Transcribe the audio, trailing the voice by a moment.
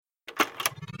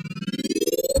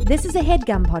This is a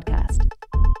HeadGum podcast.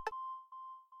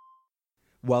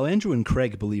 While Andrew and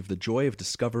Craig believe the joy of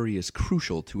discovery is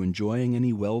crucial to enjoying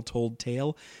any well-told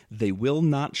tale, they will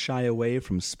not shy away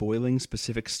from spoiling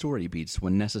specific story beats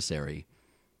when necessary.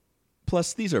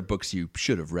 Plus, these are books you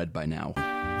should have read by now.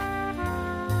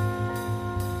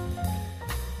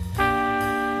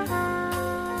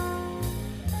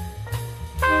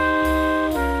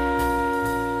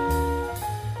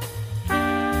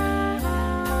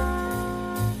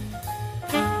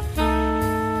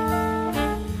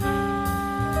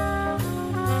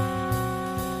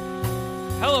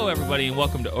 And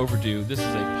welcome to Overdue. This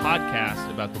is a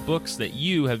podcast about the books that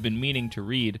you have been meaning to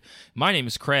read. My name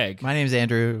is Craig. My name is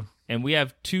Andrew. And we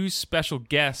have two special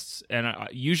guests, and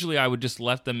usually I would just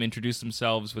let them introduce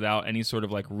themselves without any sort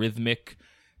of rhythmic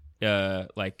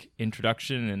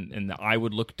introduction, and I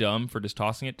would look dumb for just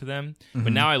tossing it to them. Mm-hmm.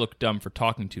 But now I look dumb for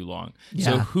talking too long. Yeah.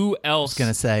 So who else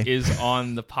is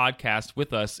on the podcast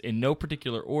with us in no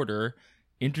particular order?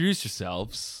 Introduce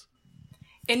yourselves.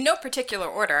 In no particular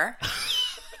order.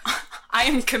 I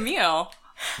am Camille.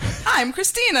 I'm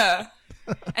Christina.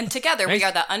 And together we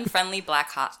are the Unfriendly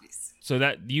Black Hotties. So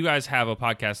that you guys have a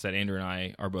podcast that Andrew and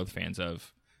I are both fans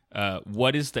of.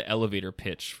 What is the elevator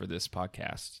pitch for this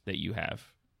podcast that you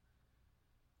have?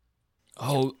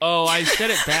 Oh, I said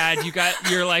it bad.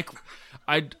 You're like,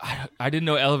 I didn't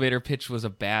know elevator pitch was a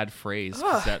bad phrase.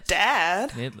 Oh,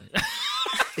 dad.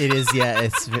 It is, yeah.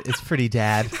 It's pretty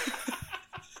dad.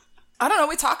 I don't know.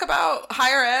 We talk about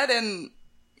higher ed and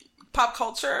pop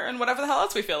culture and whatever the hell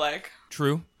else we feel like.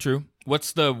 True.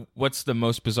 What's the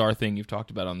most bizarre thing you've talked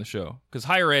about on the show? Because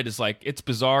higher ed is it's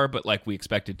bizarre, but we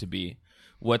expect it to be.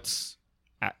 What's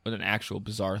an actual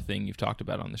bizarre thing you've talked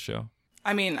about on the show?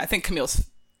 I mean, I think Camille's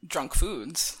drunk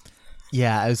foods.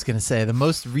 Yeah, I was going to say the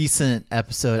most recent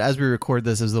episode, as we record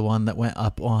this, is the one that went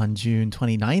up on June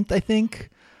 29th, I think.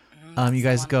 You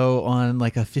guys go on a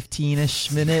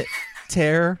 15-ish minute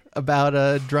tear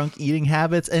about drunk eating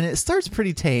habits, and it starts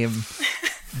pretty tame,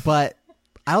 but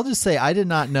I'll just say I did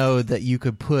not know that you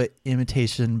could put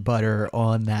imitation butter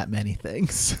on that many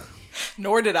things.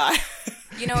 Nor did I.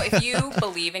 If you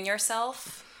believe in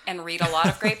yourself and read a lot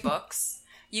of great books,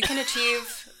 you can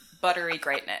achieve buttery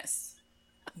greatness.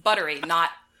 Buttery,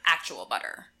 not actual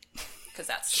butter, because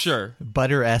that's sure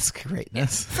butter-esque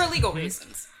greatness for legal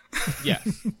reasons.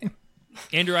 Yes.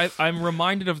 Andrew, I'm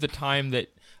reminded of the time that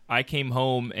I came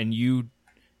home and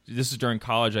this is during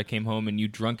college, I came home and you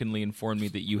drunkenly informed me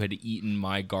that you had eaten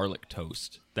my garlic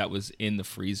toast that was in the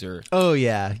freezer. Oh,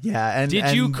 yeah. And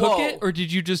did you cook it or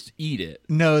did you just eat it?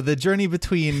 No, the journey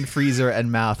between freezer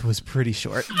and mouth was pretty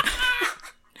short.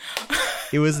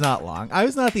 It was not long. I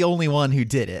was not the only one who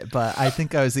did it, but I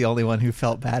think I was the only one who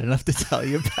felt bad enough to tell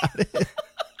you about it.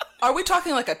 Are we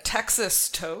talking a Texas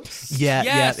toast? Yeah,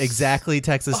 yes. Yeah, exactly.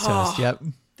 Texas toast, yep.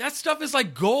 That stuff is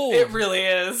like gold. It really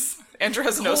is. Andrew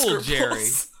has no scruples. Jerry.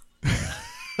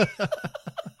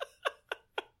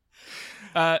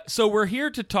 So we're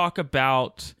here to talk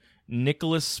about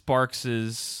Nicholas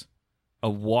Sparks's A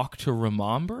Walk to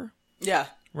Remember. Yeah.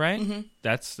 Right? Mm-hmm.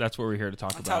 That's what we're here to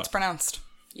talk about. That's how it's pronounced.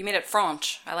 You made it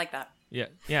French. I like that.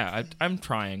 Yeah. I'm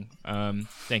trying.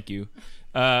 Thank you.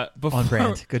 On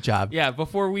brand. Good job. Yeah,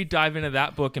 before we dive into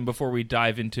that book and before we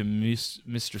dive into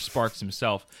Mr. Sparks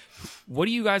himself, what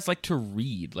do you guys like to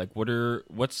read? What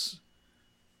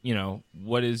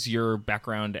is your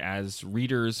background as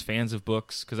readers, fans of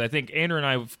books? Because I think Andrew and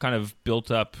I have kind of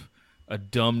built up a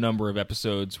dumb number of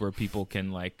episodes where people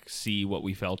can see what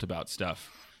we felt about stuff,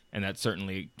 and that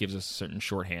certainly gives us a certain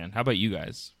shorthand. How about you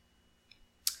guys?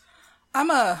 I'm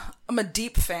a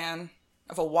deep fan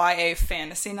of a YA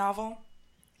fantasy novel.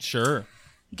 Sure.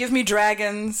 Give me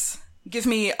dragons. Give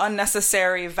me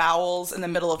unnecessary vowels in the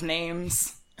middle of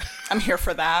names. I'm here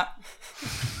for that.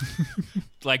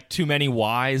 Too many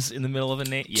Y's in the middle of a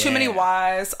name? Yeah. Too many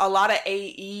Y's. A lot of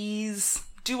AEs.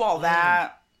 Do all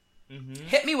that. Mm-hmm.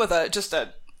 Hit me with just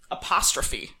a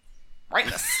apostrophe. Right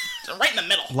in the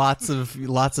middle. Lots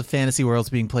of fantasy worlds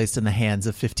being placed in the hands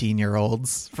of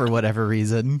 15-year-olds for whatever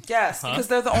reason. Yes, because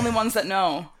they're the only ones that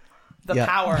know the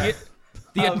power.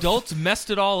 The adults messed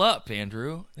it all up,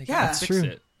 Andrew. They gotta fix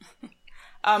it.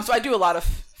 So I do a lot of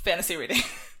fantasy reading.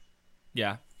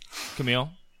 Yeah.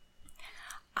 Camille?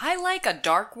 I like a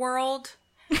dark world.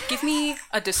 Give me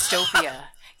a dystopia.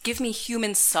 Give me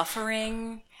human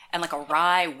suffering and a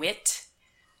wry wit.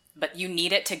 But you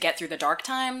need it to get through the dark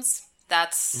times.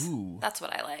 That's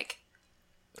what I like.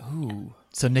 Ooh.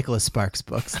 So Nicholas Sparks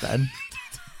books, then.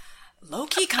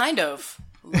 Low-key kind of.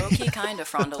 Low-key kind of,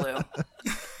 Frondaloo.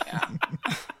 Yeah.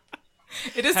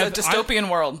 It is a dystopian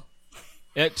world.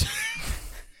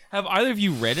 Have either of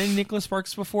you read any Nicholas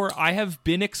Sparks before? I have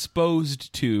been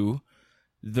exposed to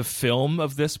the film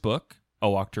of this book, A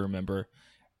Walk to Remember,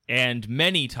 and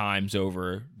many times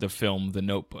over the film The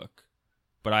Notebook.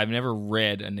 But I've never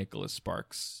read a Nicholas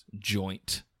Sparks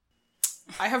joint.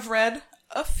 I have read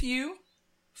a few,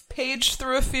 paged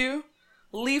through a few,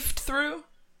 leafed through.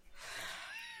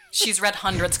 She's read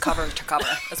hundreds cover to cover,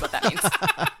 is what that means.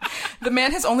 The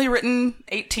man has only written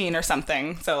 18 or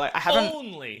something, so like, I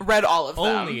haven't read all of them.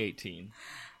 Only 18.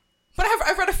 But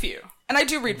I've read a few. And I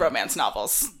do read romance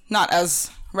novels. Not as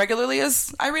regularly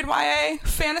as I read YA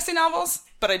fantasy novels,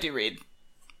 but I do read.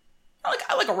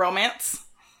 I like a romance.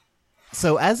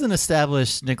 So, as an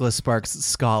established Nicholas Sparks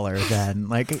scholar, then,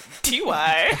 like,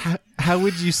 TY. how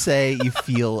would you say you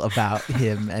feel about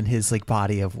him and his like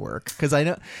body of work? Because I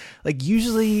know, like,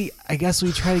 usually, I guess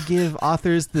we try to give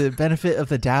authors the benefit of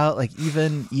the doubt. Like,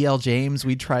 even E.L. James,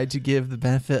 we tried to give the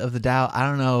benefit of the doubt. I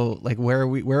don't know, like, where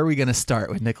are we going to start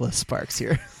with Nicholas Sparks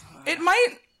here? It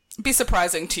might be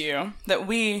surprising to you that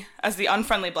we, as the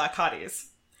Unfriendly Black Hotties,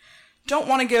 don't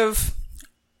want to give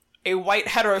a white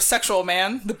heterosexual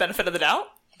man the benefit of the doubt.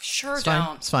 Sure It's don't.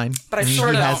 fine. It's fine. But I mean, sure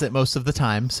he don't. has it most of the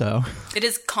time, so. It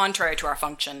is contrary to our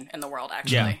function in the world,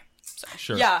 actually. Yeah. So.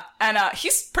 Sure. Yeah, and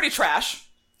he's pretty trash.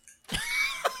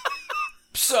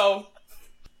 So,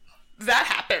 that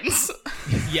happens.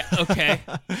 Yeah, okay.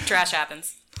 Trash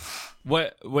happens.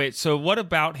 So what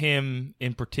about him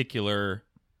in particular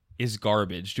is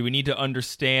garbage? Do we need to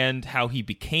understand how he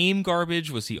became garbage?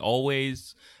 Was he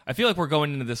always... I feel like we're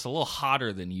going into this a little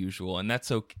hotter than usual, and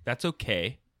that's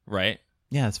okay, right?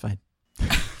 Yeah, it's fine.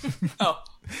 Oh,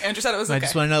 Andrew said it was okay. I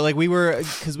just want to know, like, we were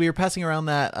passing around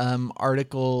that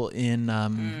article in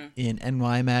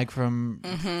NY Mag from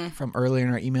earlier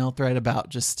in our email thread about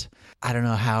just, I don't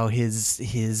know, how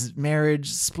his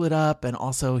marriage split up, and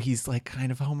also he's like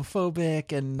kind of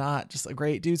homophobic and not just a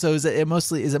great dude. So is it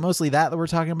mostly that we're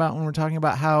talking about when we're talking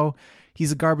about how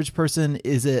he's a garbage person?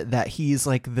 Is it that he's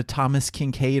like the Thomas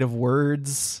Kincaid of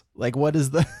words? Like, what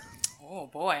is the... Oh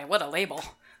boy, what a label.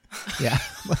 Yeah.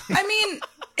 I mean,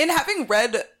 in having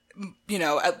read,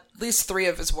 at least 3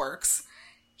 of his works,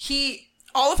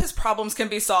 all of his problems can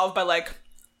be solved by, like,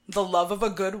 the love of a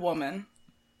good woman.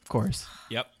 Of course.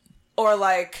 Yep. Or,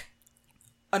 like,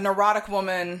 a neurotic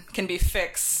woman can be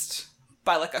fixed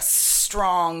by, like, a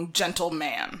strong, gentle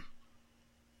man.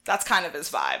 That's kind of his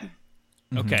vibe.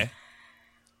 Okay.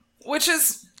 Which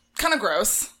is kind of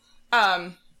gross.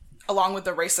 Along with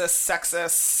the racist,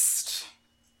 sexist,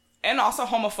 and also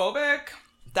homophobic.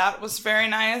 That was very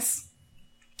nice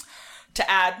to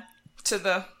add to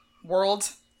the world.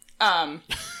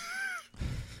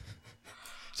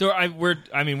 So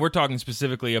we're talking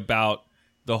specifically about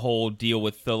the whole deal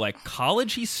with the like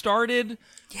college he started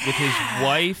with his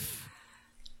wife.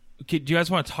 Okay, do you guys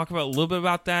want to talk about a little bit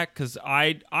about that? Because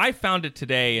I found it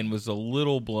today and was a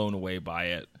little blown away by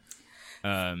it.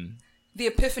 The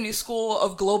Epiphany School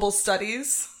of Global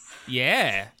Studies.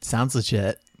 Yeah. Sounds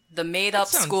legit. The made-up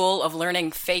school of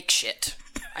learning fake shit,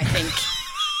 I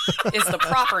think, is the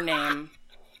proper name.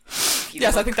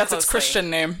 Yes, I think that's its Christian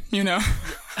name, Yeah,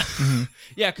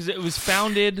 because it was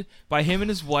founded by him and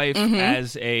his wife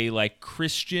as a like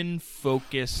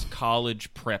Christian-focused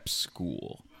college prep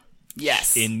school.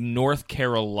 Yes. In North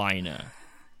Carolina.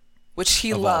 Which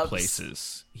he of loves. All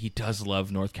places. He does love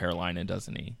North Carolina,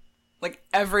 doesn't he? Like,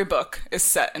 every book is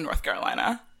set in North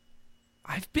Carolina.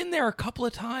 I've been there a couple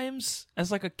of times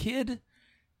as like a kid.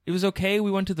 It was okay. We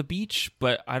went to the beach,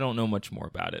 but I don't know much more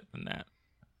about it than that.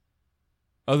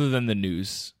 Other than the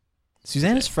news.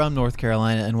 Suzanne is from North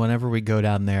Carolina, and whenever we go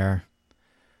down there,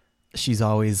 she's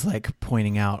always like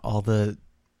pointing out all the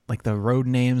like the road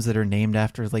names that are named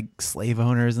after like slave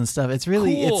owners and stuff. It's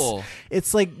really cool.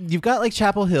 It's like you've got like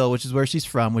Chapel Hill, which is where she's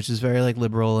from, which is very like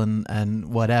liberal and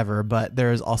whatever, but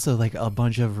there's also like a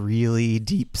bunch of really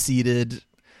deep-seated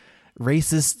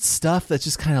racist stuff that's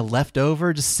just kind of left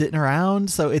over, just sitting around.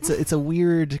 So it's a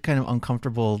weird kind of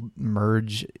uncomfortable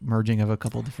merging of a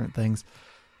couple different things.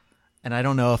 And I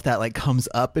don't know if that like comes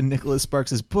up in Nicholas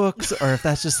Sparks's books or if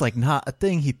that's just like not a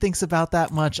thing he thinks about that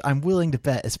much. I'm willing to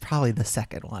bet it's probably the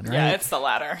second one, right? Yeah, it's the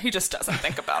latter. He just doesn't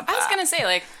think about that. I was going to say,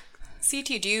 like,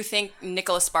 CT, do you think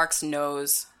Nicholas Sparks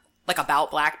knows, like,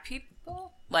 about black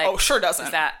people? Like, Oh, sure doesn't.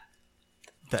 Is that...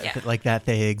 Like that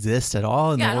they exist at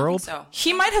all in Yeah, the I don't world? think so.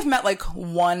 He might have met, like,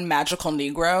 one magical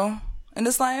Negro in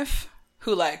his life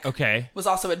who, like, was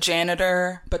also a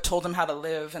janitor, but told him how to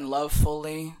live and love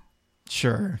fully.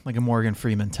 Sure, like a Morgan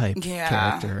Freeman type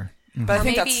character. But I Or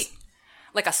think maybe, that's...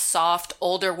 like, a soft,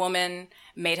 older woman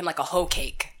made him, like, a hoe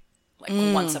cake. Like,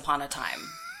 once upon a time.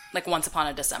 Like, once upon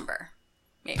a December.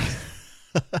 Maybe.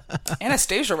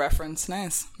 Anastasia reference.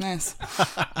 Nice.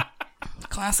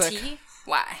 Classic. T?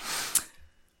 Why?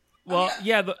 Well,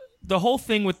 yeah, the whole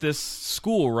thing with this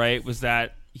school, right, was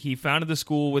that he founded the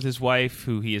school with his wife,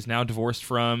 who he is now divorced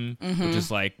from, which is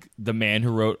like the man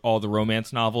who wrote all the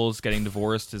romance novels getting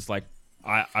divorced is like,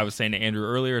 I was saying to Andrew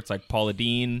earlier, it's like Paula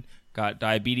Deen got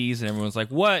diabetes, and everyone's like,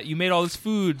 what? You made all this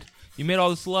food. You made all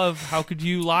this love. How could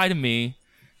you lie to me?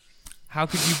 How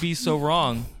could you be so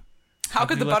wrong? How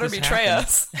could the butter betray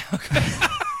us?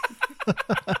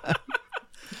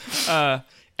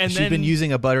 And She'd been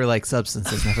using a butter-like substance.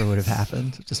 This never would have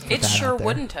happened. Just put It that sure out there.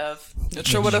 wouldn't have. It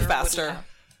sure would have faster.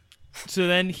 So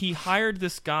then he hired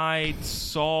this guy,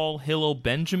 Saul Hillel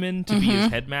Benjamin, to be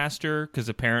his headmaster, because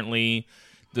apparently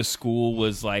the school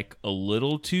was like a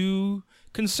little too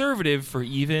conservative for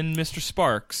even Mr.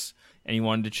 Sparks, and he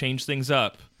wanted to change things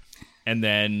up. And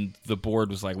then the board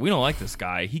was like, we don't like this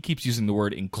guy. He keeps using the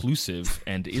word inclusive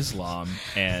and Islam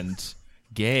and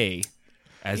gay,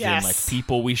 as in like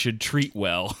people we should treat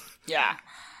well. Yeah.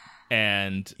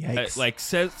 And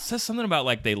says something about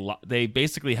like they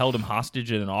basically held him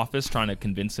hostage in an office trying to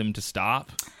convince him to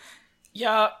stop.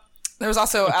 Yeah. There was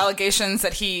also allegations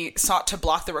that he sought to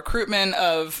block the recruitment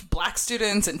of black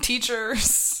students and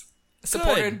teachers,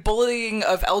 supported bullying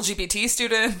of LGBT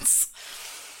students.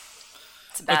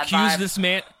 It's a bad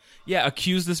vibe.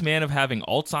 Accused this man of having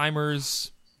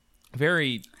Alzheimer's.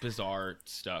 Very bizarre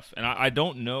stuff. And I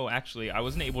don't know, actually, I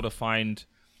wasn't able to find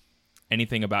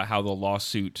anything about how the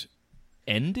lawsuit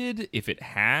ended, if it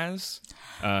has,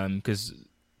 because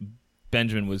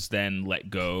Benjamin was then let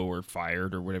go or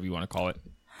fired or whatever you want to call it.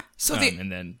 So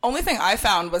the only thing I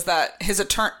found was that his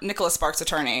Nicholas Sparks'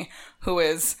 attorney, who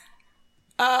is,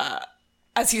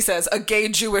 as he says, a gay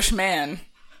Jewish man,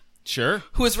 sure,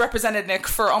 who has represented Nick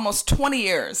for almost 20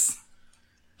 years,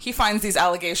 he finds these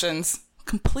allegations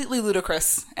completely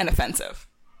ludicrous and offensive.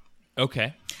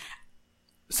 Okay.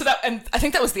 So and I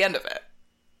think that was the end of it.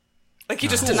 Like he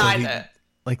just denied it.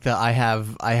 Like I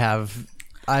have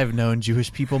known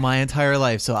Jewish people my entire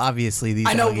life, so obviously these.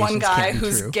 I know allegations one guy can't be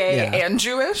who's true. gay and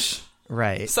Jewish,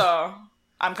 right? So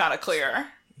I'm kind of clear.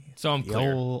 So I'm The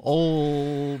clear.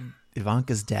 old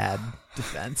Ivanka's dad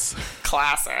defense.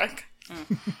 Classic.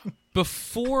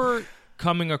 Before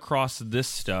coming across this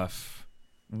stuff,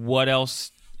 what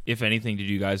else, if anything, did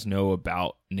you guys know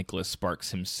about Nicholas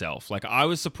Sparks himself? Like, I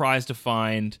was surprised to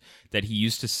find that he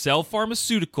used to sell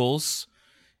pharmaceuticals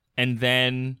and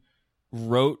then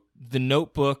wrote The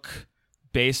Notebook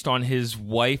based on his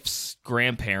wife's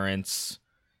grandparents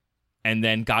and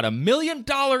then got $1 million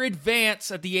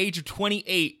advance at the age of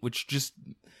 28, which just,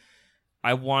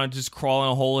 I wanted to just crawl in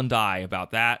a hole and die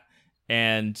about that.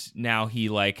 And now he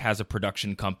like has a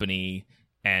production company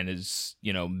and has,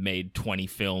 made 20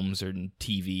 films or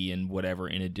TV and whatever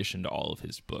in addition to all of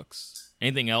his books.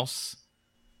 Anything else?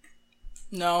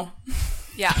 No.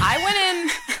 Yeah, I went in.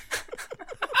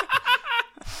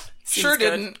 Sure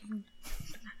good. didn't.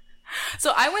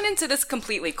 So I went into this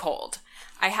completely cold.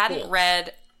 I hadn't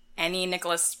read any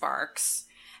Nicholas Sparks.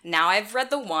 Now I've read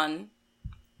the one.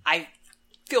 I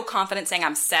feel confident saying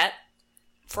I'm set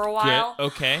for a while. Yeah,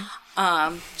 okay.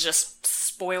 Just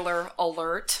spoiler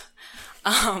alert.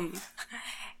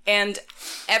 And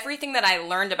everything that I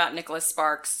learned about Nicholas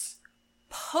Sparks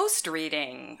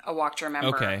post-reading A Walk to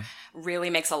Remember really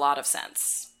makes a lot of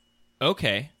sense.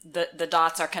 Okay. The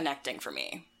dots are connecting for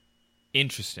me.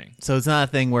 Interesting. So it's not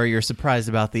a thing where you're surprised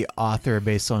about the author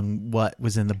based on what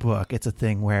was in the book. It's a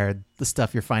thing where the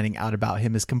stuff you're finding out about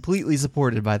him is completely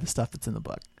supported by the stuff that's in the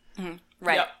book. Mm-hmm.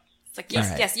 Right. Yep. It's like,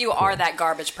 yes, you are that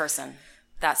garbage person.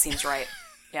 That seems right.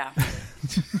 Yeah.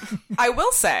 I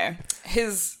will say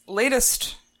his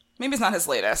latest, maybe it's not his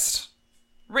latest,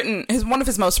 one of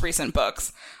his most recent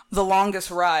books, The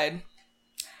Longest Ride,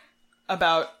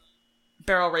 about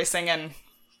barrel racing and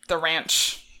the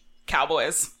ranch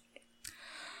cowboys.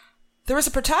 There was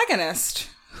a protagonist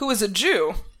who was a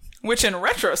Jew, which in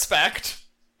retrospect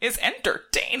is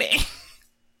entertaining.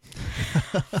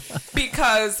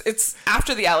 Because it's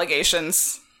after the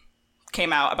allegations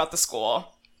came out about the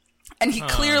school. And he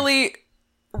clearly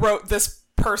wrote this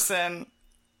person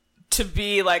to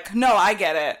be like, no, I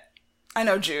get it. I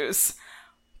know Jews.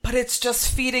 But it's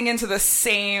just feeding into the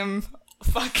same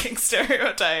fucking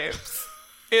stereotypes.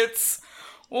 It's,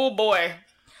 oh boy.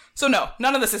 So no,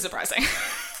 none of this is surprising.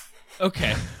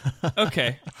 Okay.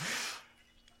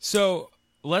 So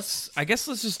let's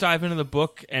just dive into the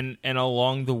book and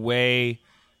along the way,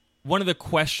 one of the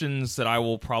questions that I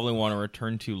will probably want to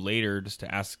return to later just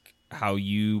to ask how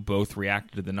you both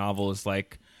reacted to the novel is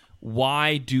like,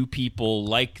 why do people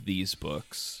like these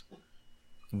books?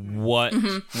 What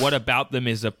about them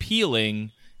is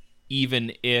appealing,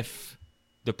 even if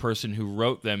the person who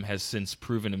wrote them has since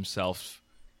proven himself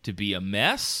to be a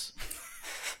mess.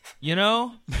 You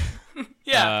know?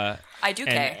 Yeah.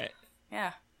 I2K.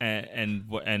 Yeah.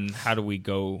 And how do we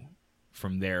go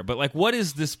from there? But like, what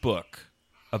is this book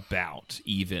about,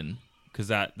 even? Because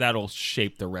that'll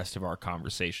shape the rest of our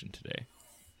conversation today.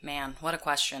 Man, what a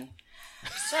question.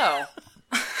 So,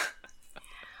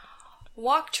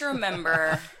 Walk to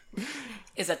Remember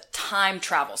is a time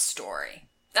travel story.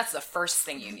 That's the first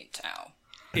thing you need to know.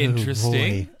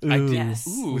 Interesting. Oh, boy. Ooh, Yes.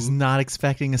 Was not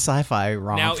expecting a sci-fi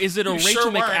romp. Now, is it a You Rachel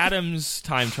sure weren't. McAdams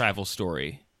time travel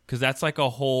story? Because that's like a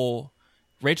whole...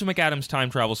 Rachel McAdams time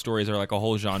travel stories are like a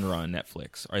whole genre on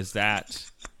Netflix. Or is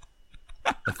that...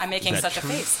 I'm making that such a true?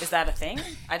 face. Is that a thing?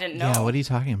 I didn't know. Yeah, what are you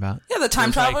talking about? Yeah, the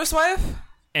time There's, like- traveler's wife.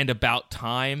 And About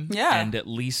Time. Yeah. And at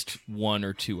least one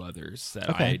or two others that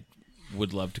Okay. I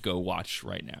would love to go watch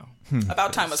right now.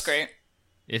 About Time was great.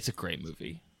 It's a great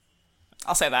movie.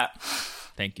 I'll say that.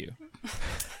 Thank you.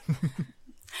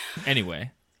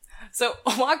 Anyway. So,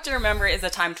 Walk to Remember is a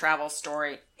time travel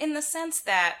story in the sense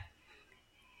that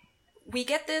we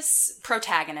get this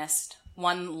protagonist,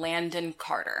 one Landon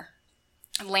Carter.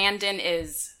 Landon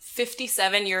is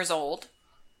 57 years old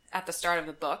at the start of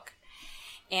the book,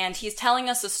 and he's telling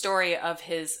us a story of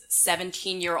his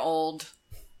 17-year-old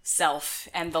self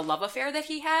and the love affair that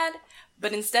he had,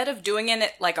 but instead of doing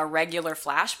it like a regular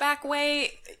flashback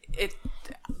way,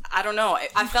 I don't know.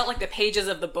 I felt like the pages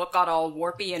of the book got all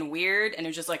warpy and weird, and it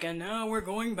was just like, and now we're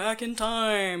going back in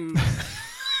time.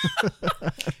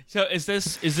 So is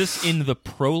this in the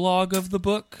prologue of the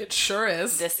book? It sure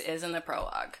is. This is in the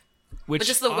prologue. Which But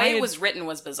just the way I it had- was written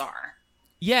was bizarre.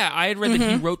 Yeah, I had read that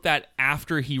he wrote that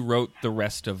after he wrote the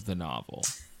rest of the novel.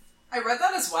 I read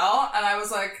that as well, and I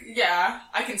was like, yeah,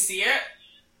 I can see it.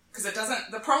 Because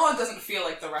the prologue doesn't feel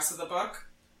like the rest of the book.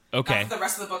 Okay, Not that the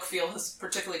rest of the book feels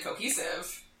particularly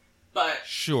cohesive, but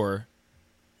sure.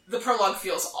 the prologue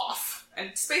feels off.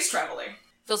 And space traveling.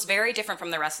 Feels very different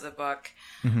from the rest of the book.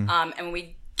 And when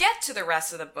we get to the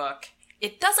rest of the book,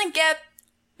 it doesn't get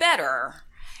better.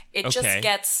 It Okay. just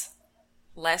gets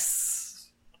less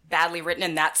badly written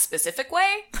in that specific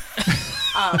way.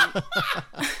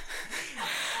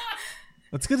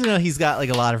 It's good to know he's got like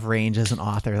a lot of range as an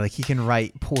author. Like he can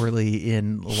write poorly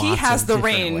in lots He has of the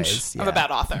different range ways. of Yeah. a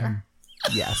bad author.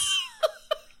 Yes.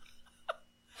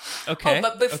 Okay.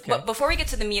 But before we get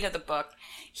to the meat of the book,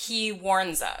 he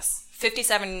warns us.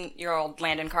 57-year-old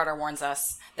Landon Carter warns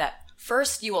us that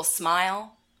first you will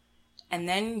smile, and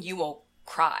then you will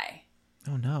cry.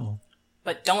 Oh no.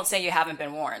 But don't say you haven't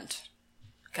been warned.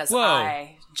 Because Whoa.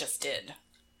 I just did.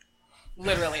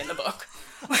 Literally in the book.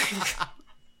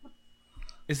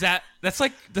 that's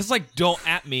like don't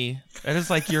at me. That is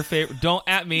like your favorite. Don't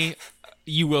at me.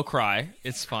 You will cry.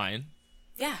 It's fine.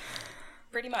 Yeah,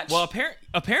 pretty much. Well,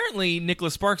 apparently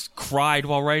Nicholas Sparks cried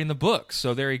while writing the book.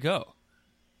 So there you go.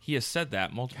 He has said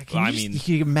that multiple. Can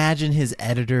you imagine his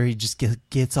editor? He just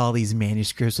gets all these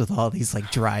manuscripts with all these like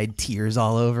dried tears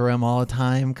all over him all the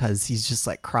time because he's just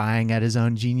like crying at his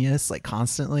own genius like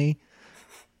constantly.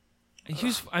 he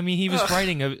was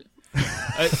writing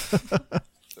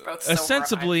Both so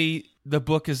ostensibly the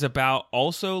book is about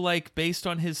also like based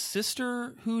on his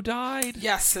sister who died.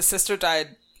 Yes, his sister died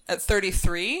at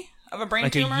 33 of a brain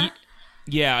Like tumor.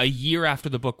 a year after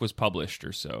the book was published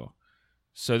or so.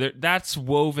 So that's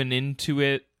woven into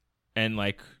it, and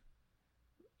like,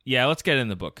 yeah, let's get in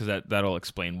the book because that'll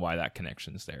explain why that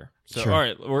connection's there. So Sure. all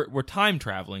right, we're time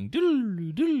traveling. The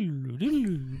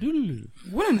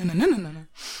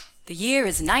year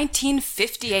is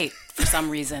 1958 for some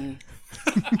reason.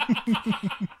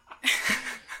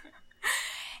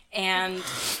 And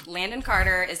Landon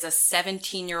Carter is a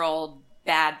 17-year-old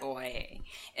bad boy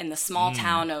in the small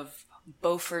town of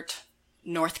Beaufort,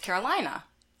 North Carolina.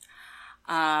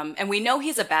 And we know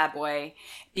he's a bad boy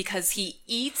because he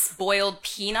eats boiled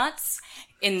peanuts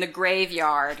in the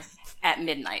graveyard at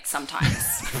midnight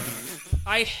sometimes.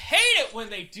 I hate it when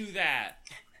they do that.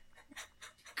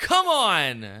 Come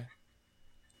on.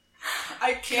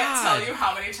 I can't God. tell you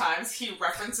how many times he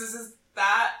references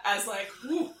that as like,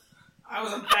 "Ooh, I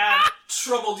was a bad,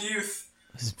 troubled youth.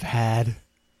 This is bad.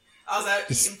 I was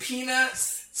out eating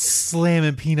peanuts."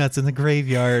 Slamming peanuts in the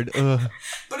graveyard. Ugh.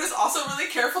 But is also really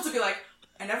careful to be like,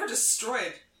 I never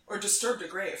destroyed or disturbed a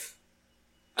grave.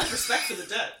 I have respect for the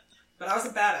dead, but I was a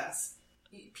badass.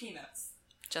 Eat peanuts.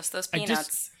 Just those I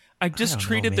peanuts. just don't know,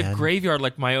 treated the man. graveyard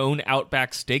like my own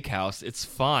Outback Steakhouse. It's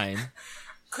fine.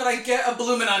 Could I get a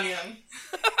bloomin' onion?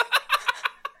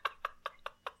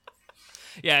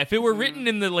 Yeah, if it were written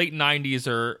in the late 90s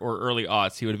or early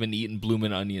aughts, he would have been eating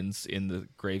bloomin' onions in the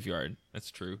graveyard.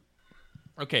 That's true.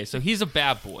 Okay, so he's a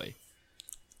bad boy.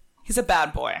 He's a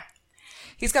bad boy.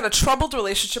 He's got a troubled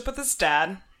relationship with his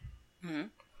dad. Mm-hmm.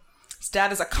 His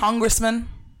dad is a congressman.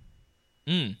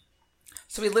 Mm.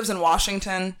 So he lives in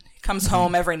Washington. He comes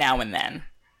home every now and then.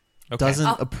 Okay.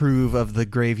 Doesn't approve of the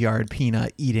graveyard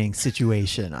peanut eating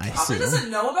situation, I Probably assume.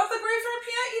 doesn't know about the graveyard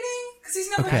peanut eating because he's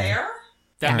never Okay. there.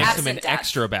 That makes him Absent an dad.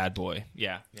 extra bad boy.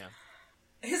 Yeah.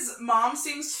 His mom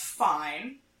seems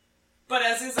fine, but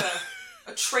as is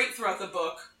a trait throughout the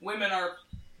book, women are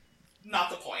not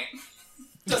the point.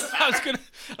 Doesn't I matter.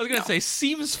 was gonna say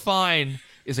seems fine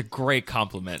is a great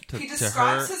compliment to He her.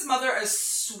 describes his mother as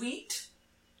sweet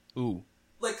Ooh.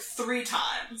 like 3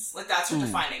 times. Like that's her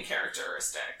defining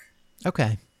characteristic.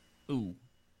 Okay. Ooh.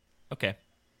 Okay.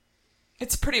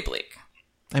 It's pretty bleak.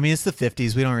 I mean, it's the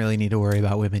 50s. We don't really need to worry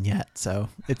about women yet. So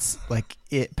it's like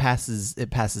it passes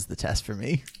the test for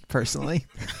me, personally.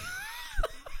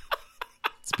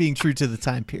 It's being true to the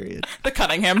time period. The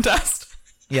Cunningham test.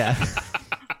 Yeah.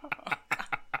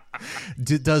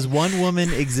 Does one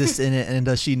woman exist in it, and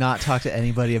does she not talk to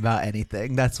anybody about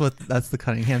anything? That's the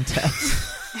Cunningham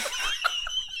test.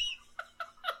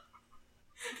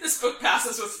 This book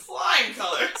passes with flying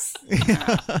colors.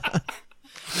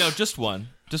 No, just one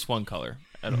color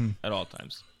at all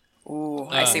times. Ooh,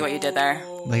 I see what you did there.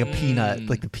 Like a peanut,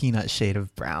 like the peanut shade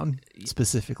of brown,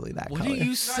 specifically that What color. are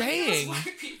you saying?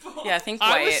 White people. Yeah, I think I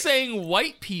white. was saying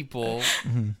white people.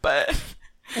 But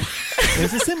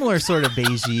It's a similar sort of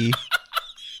beigey.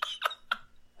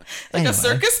 like Anyway, a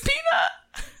circus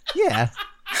peanut. Yeah.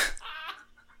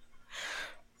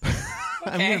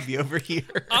 I'm gonna be over here.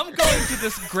 I'm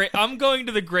going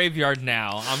to the graveyard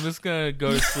now. I'm just gonna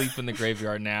go to sleep in the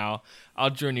graveyard now.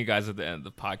 I'll join you guys at the end of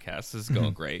the podcast. This is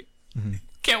going great.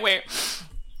 Can't wait.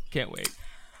 Can't wait.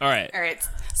 All right. All right.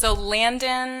 So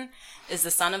Landon is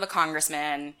the son of a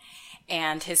congressman,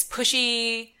 and his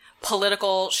pushy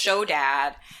political show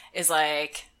dad is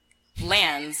like,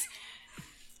 Lance,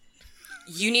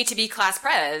 you need to be class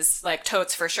pres, like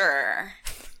totes for sure.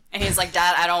 And he's like,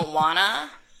 Dad, I don't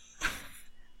wanna.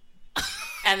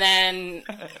 And then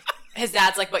his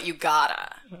dad's like, but you gotta.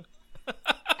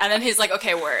 And then he's like,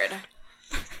 okay, word.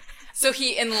 So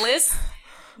he enlists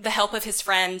the help of his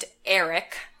friend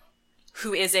Eric,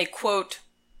 who is a, quote,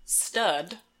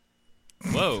 stud,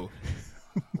 Whoa.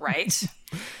 right?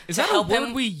 Is that a help word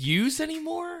him- we use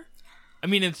anymore? I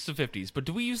mean, it's the 50s, but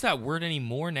do we use that word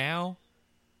anymore now?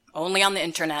 Only on the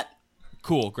internet,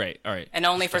 Cool. Great. All right. and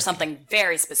only for something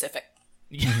very specific.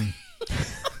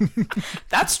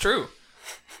 That's true.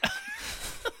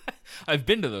 I've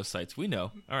been to those sites. We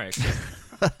know. All right.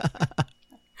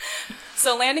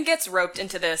 So Landon gets roped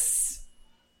into this,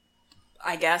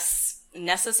 I guess,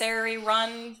 necessary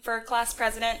run for class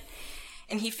president,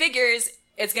 and he figures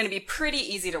it's going to be pretty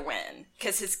easy to win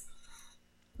because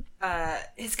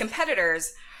his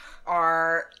competitors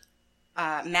are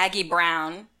Maggie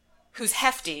Brown, who's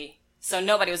hefty, so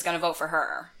nobody was going to vote for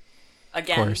her.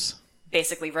 Again, Of course.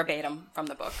 basically verbatim from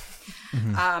the book.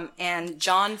 And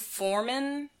John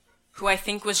Foreman, who I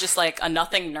think was just like a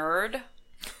nothing nerd,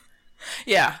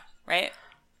 Yeah. right?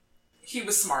 He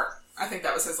was smart. I think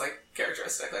that was his like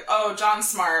characteristic. Like, oh, John's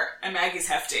smart and Maggie's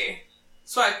hefty.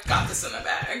 So I got this in the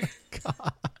bag.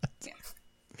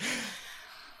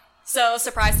 So,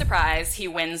 surprise, surprise, he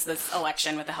wins this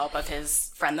election with the help of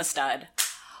his friend the stud.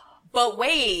 But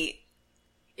wait,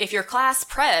 if you're class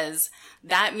pres,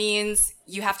 that means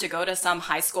you have to go to some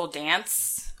high school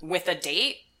dance with a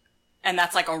date, and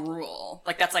that's like a rule.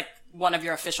 Like, that's like one of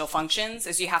your official functions,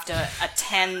 is you have to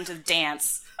attend a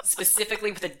dance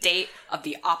specifically with a date of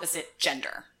the opposite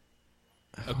gender.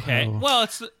 Okay. Well,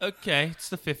 it's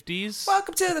the 50s.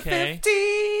 Welcome to the Okay.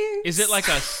 50s. Is it like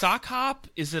a sock hop?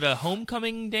 Is it a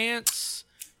homecoming dance?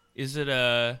 Is it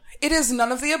a It is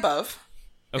none of the above.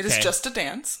 It is Okay. just a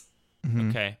dance.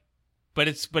 okay? But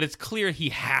it's clear he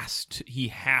has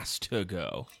to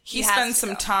go. He has spends to some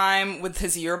go. time with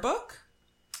his yearbook,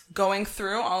 going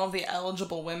through all of the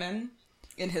eligible women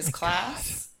in his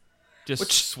class. Just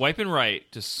swiping right.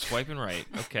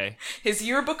 Okay. His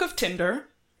yearbook of Tinder,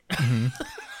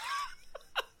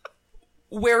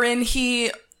 wherein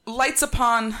he lights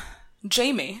upon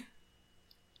Jamie,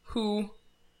 who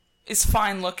is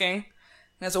fine looking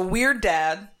and has a weird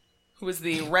dad who is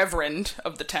the reverend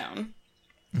of the town.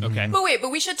 Okay.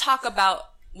 But we should talk about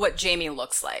what Jamie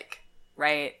looks like,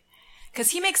 right?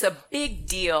 Because he makes a big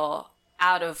deal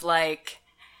out of, like,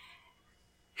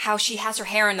 how she has her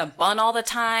hair in a bun all the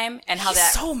time, and how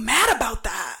He's so mad about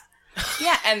that.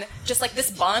 yeah, and just, like, this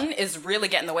bun is really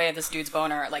getting in the way of this dude's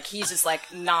boner. Like, he's just,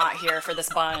 like, not here for this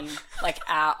bun, like,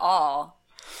 at all.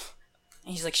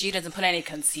 And he's like, she doesn't put any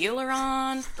concealer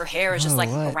on. Her hair is just like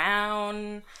what?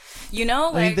 brown. You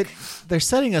know, I mean, like they're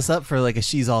setting us up for like a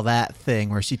She's All That thing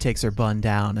where she takes her bun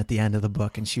down at the end of the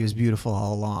book and she was beautiful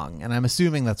all along. And I'm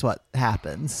assuming that's what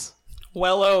happens.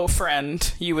 Well, oh,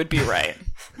 friend, you would be right.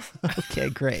 Okay,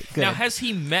 great. Good. Now, has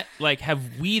he met, like,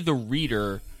 have we, the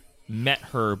reader, met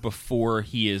her before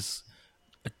he is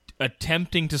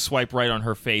attempting to swipe right on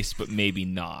her face, but maybe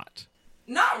not?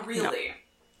 Not really.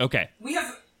 Okay. We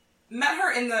have met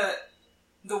her in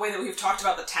the way that we've talked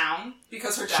about the town,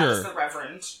 because her dad Sure. is the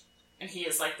Reverend, and he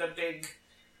is like the big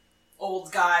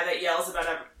old guy that yells about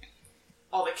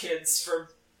all the kids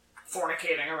for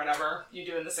fornicating or whatever you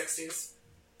do in the 60s.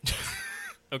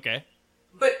 Okay.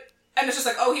 And it's just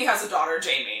like, oh, he has a daughter,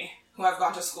 Jamie, who I've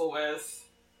gone to school with.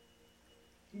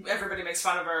 Everybody makes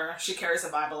fun of her. She carries a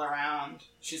Bible around.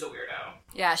 She's a weirdo.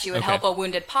 yeah, she would help a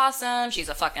wounded possum. She's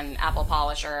a fucking apple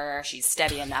polisher. She's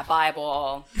steady in that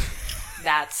Bible.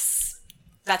 That's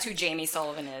who Jamie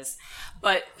Sullivan is.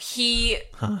 But he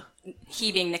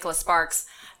being Nicholas Sparks,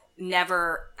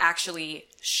 never actually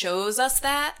shows us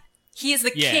that. He is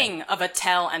the king of a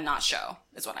tell and not show,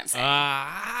 is what I'm saying.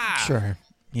 Sure.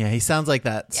 Yeah, he sounds like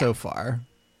that so far.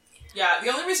 Yeah, the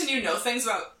only reason you know things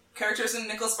about characters in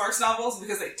Nicholas Sparks novels is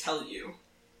because they tell you.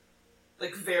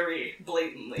 Like, very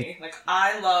blatantly. Like,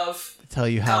 I love Tell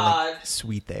you how God like,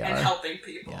 sweet they and are. helping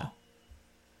people. Yeah.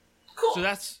 Cool. So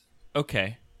that's...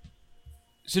 Okay.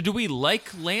 So do we like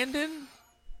Landon?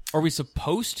 Are we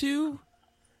supposed to?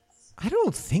 I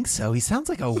don't think so. He sounds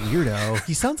like a weirdo.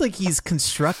 He sounds like he's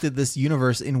constructed this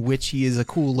universe in which he is a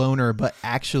cool loner, but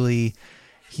actually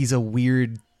he's a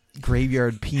weird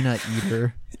graveyard peanut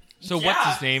eater. So what's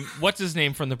his name? What's his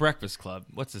name from the Breakfast Club?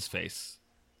 What's his face?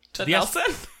 Judd the Nelson?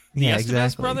 The Yeah, Estevez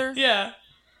exactly. brother? Yeah.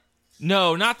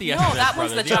 No, not the Estevez that brother.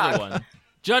 was the the Judd. other one.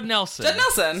 Judd Nelson. Judd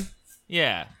Nelson.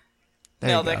 Yeah. There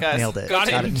Nailed you it, go. guys. Nailed it. Got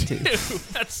Got him it too. too.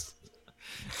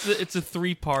 It's a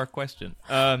 3-part question.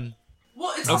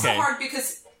 Well, it's also Okay. hard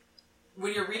because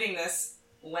when you're reading this,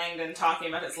 Langdon talking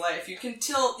about his life, you can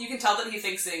tell that he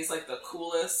thinks that he's like the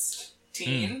coolest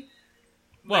teen.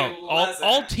 Well, Like,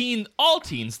 all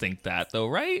teens think that though,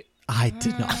 right? I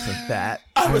did not think that.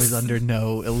 I was under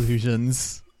no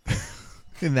illusions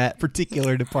in that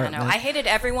particular I department. know. I hated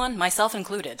everyone, myself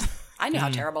included. I knew how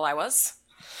terrible I was.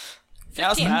 Yeah, I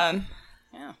was 15. mad.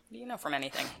 Yeah, what do you know from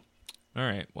anything? All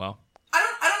right. Well. I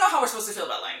don't know how we're supposed to feel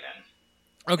about Langdon.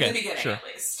 Okay. In the beginning, Sure. at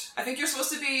least. I think you're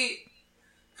supposed to be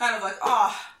kind of like,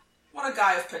 oh, what a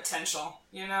guy of potential,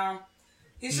 you know?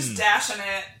 He's just dashing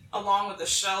it along with the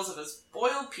shells of his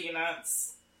boiled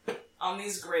peanuts on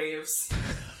these graves.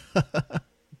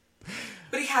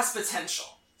 But he has potential,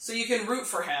 so you can root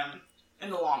for him in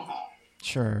the long haul.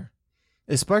 Sure.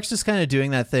 Is Sparks just kind of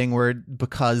doing that thing where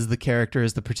because the character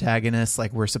is the protagonist,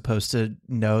 like we're supposed to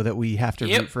know that we have to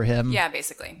Yep. root for him? Yeah,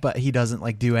 basically. But he doesn't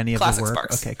like do any Classic of the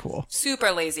work. Sparks. Okay, cool.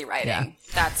 Super lazy writing. Yeah.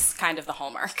 That's kind of the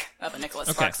hallmark of a Nicholas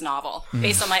Sparks novel,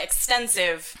 based on my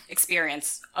extensive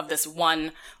experience of this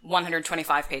one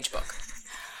 125-page book.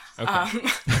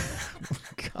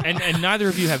 And neither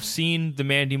of you have seen the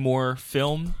Mandy Moore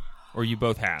film, or you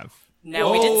both have?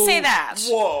 No, we didn't say that.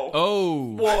 Whoa.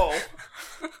 Oh. Whoa.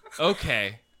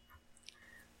 Okay.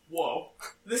 Whoa.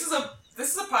 This is a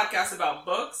podcast about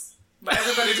books, but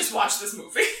everybody just watch this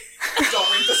movie.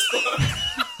 Don't read this book.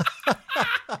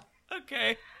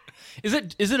 Okay. Is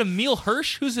it Emil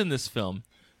Hirsch who's in this film?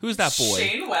 Who's that boy?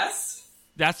 Shane West.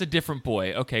 That's a different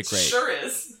boy. Okay, great. Sure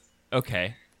is.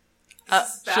 Okay.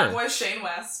 This is Bad sure. Boy Shane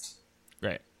West.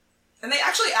 Right. And they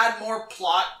actually add more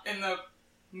plot in the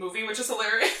movie, which is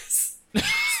hilarious.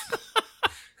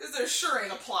 Because there sure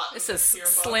ain't a plot. This in is here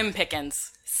book. slim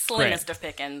pickings. Slimmest of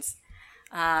pickings.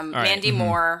 right. Mandy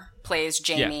Moore plays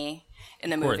Jamie in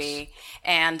the course. movie.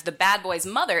 And the bad boy's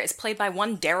mother is played by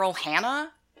one Daryl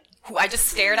Hannah, who I just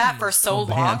stared at for so long.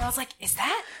 man. I was like, is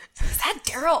that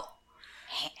Daryl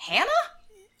Hannah?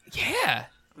 Yeah.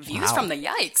 Views from the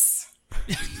yikes.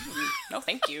 No,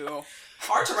 thank you.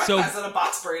 Hard to recognize that a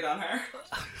box braid on her.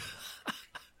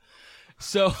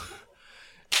 So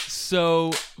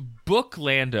Book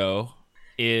Lando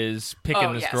is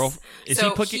picking this girl. Is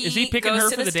he picking goes her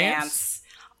to for the this dance?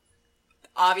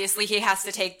 Obviously, he has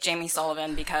to take Jamie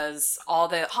Sullivan because all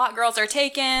the hot girls are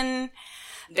taken.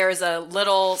 There's a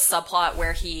little subplot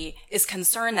where he is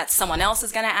concerned that someone else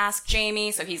is going to ask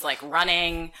Jamie, so he's like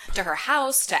running to her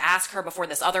house to ask her before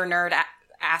this other nerd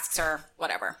asks her,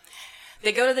 whatever.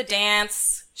 They go to the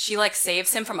dance. She like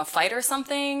saves him from a fight or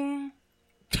something.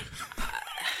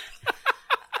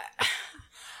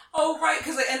 Oh, right,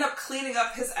 because they end up cleaning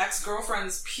up his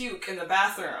ex-girlfriend's puke in the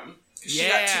bathroom. She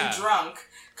got too drunk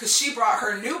because she brought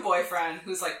her new boyfriend,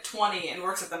 who's like 20 and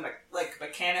works at the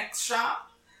mechanics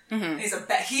shop. Mm-hmm.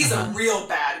 He's a real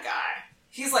bad guy.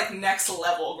 He's like next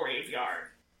level graveyard.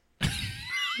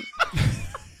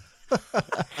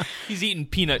 He's eating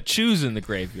peanut chews in the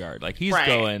graveyard. Like he's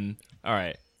going. All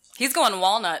right. He's going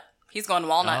walnut. He's going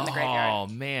walnut in the graveyard.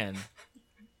 Oh man.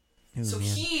 So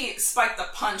he spiked the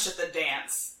punch at the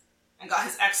dance and got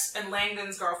his ex and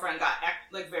Langdon's girlfriend got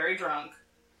like very drunk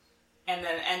and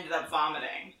then ended up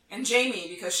vomiting. And Jamie,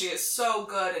 because she is so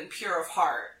good and pure of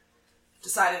heart,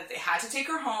 decided that they had to take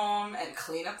her home and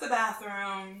clean up the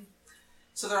bathroom.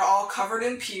 So they're all covered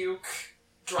in puke,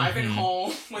 driving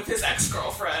home with his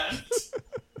ex-girlfriend.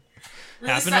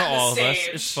 Really Happened to all of us.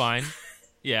 It's fine.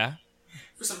 Yeah.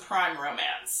 For some prime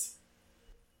romance.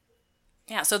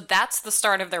 Yeah, so that's the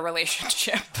start of their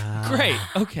relationship. Great.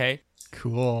 Okay.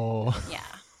 Cool. Yeah.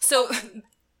 So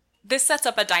this sets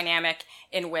up a dynamic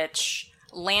in which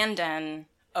Landon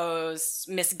owes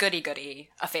Miss Goody Goody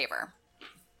a favor.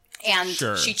 And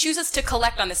she chooses to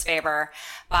collect on this favor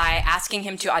by asking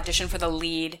him to audition for the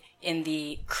lead in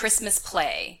the Christmas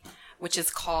play, which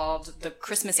is called The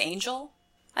Christmas Angel,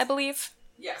 I believe.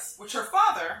 Yes, which her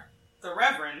father, the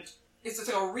Reverend, is to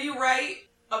take a rewrite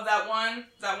of that one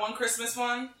Christmas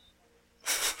one.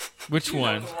 Which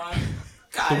one?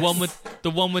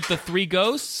 The one with the three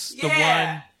ghosts? Yeah.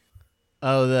 The one.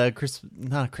 Oh,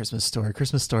 not a Christmas Story.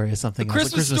 Christmas Story is something else.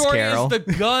 Christmas Christmas Story Carol. is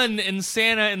the gun and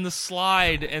Santa in the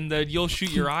slide and the you'll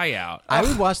shoot your eye out. I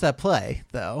would watch that play,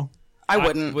 though. I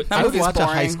wouldn't. I would watch a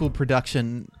high school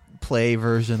production play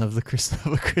version of a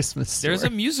Christmas Story. There's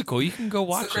a musical. You can go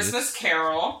watch it's the Christmas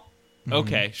Carol.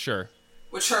 Okay, sure.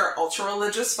 Which her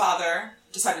ultra-religious father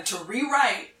decided to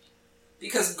rewrite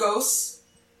because ghosts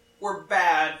were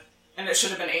bad and it should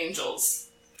have been angels.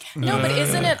 No, but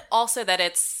isn't it also that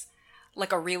it's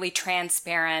like a really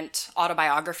transparent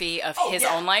autobiography of his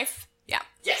own life? Yeah.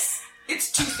 Yes.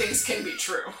 It's two things can be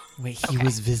true. Wait, he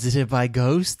was visited by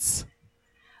ghosts?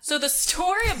 So the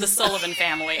story of the Sullivan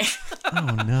family.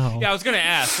 Oh, no. Yeah, I was going to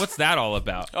ask, what's that all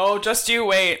about? Oh, just you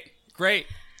wait. Great.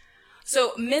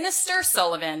 So Minister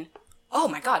Sullivan, oh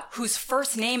my God, whose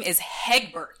first name is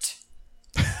Hegbert.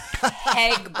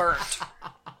 Hegbert.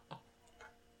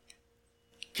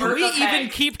 Can we even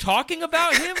keep talking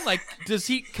about him? Like,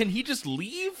 can he just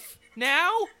leave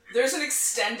now? There's an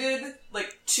extended,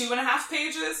 2.5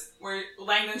 pages where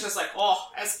Langdon's just like, oh,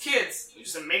 as kids, we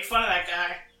used to make fun of that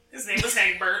guy. His name was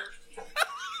Hegbert.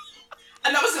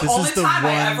 And that was the only time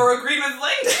I ever agreed with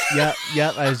Langdon.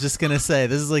 Yep. I was just going to say,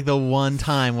 this is like the one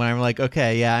time when I'm like,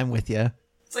 okay, yeah, I'm with you.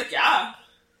 It's like, yeah.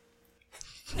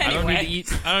 Anyway.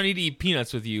 I don't need to eat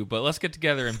peanuts with you, but let's get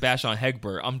together and bash on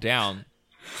Hegbert. I'm down.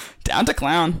 Down to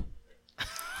clown.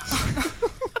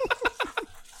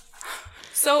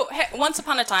 So once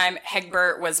upon a time,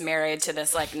 Hegbert was married to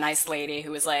this nice lady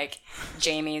who was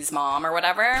Jamie's mom or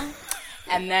whatever.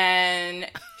 And then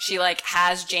she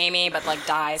has Jamie, but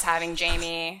dies having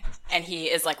Jamie. And he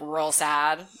is real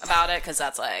sad about it because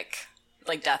that's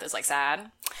death is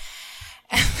sad.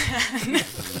 And then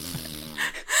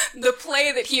the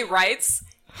play that he writes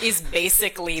is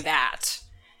basically that.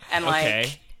 And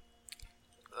okay.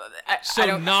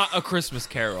 So not a Christmas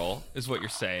Carol is what you're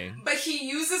saying. But he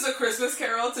uses a Christmas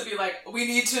Carol to be we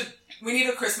need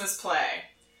a Christmas play.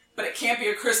 But it can't be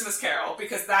a Christmas Carol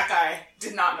because that guy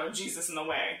did not know Jesus in the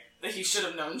way that he should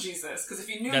have known Jesus. Because if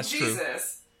he knew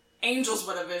Jesus, angels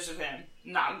would have visited him,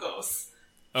 not ghosts.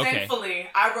 Okay. Thankfully,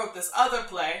 I wrote this other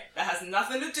play that has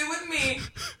nothing to do with me,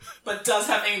 but does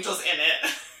have angels in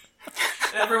it.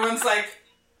 And everyone's like,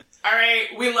 all right,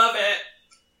 we love it.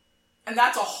 And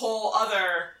that's a whole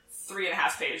other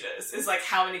 3.5 pages, is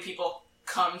how many people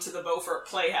come to the Beaufort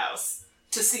Playhouse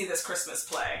to see this Christmas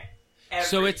play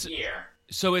every year.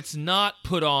 So it's not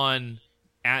put on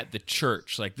at the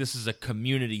church. This is a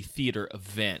community theater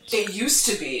event. It used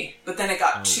to be, but then it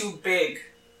got too big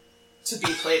to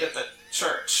be played at the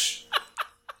church.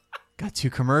 Got too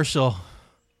commercial.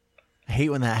 I hate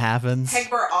when that happens.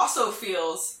 Hegbert also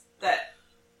feels that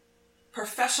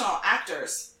professional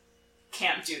actors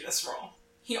can't do this role.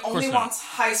 He only wants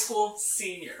high school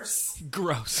seniors.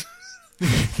 Gross.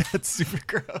 That's super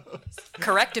gross.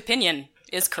 Correct opinion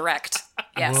is correct.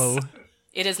 Yes. Whoa.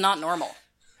 It is not normal.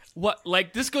 What,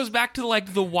 this goes back to,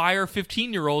 the Wire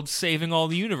 15-year-olds saving all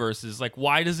the universes.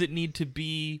 Why does it need to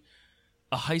be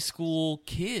a high school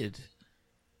kid?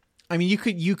 I mean,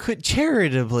 you could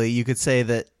charitably, you could say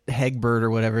that Hegbert or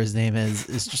whatever his name is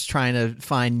just trying to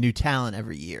find new talent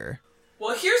every year.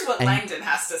 Well, here's what Langdon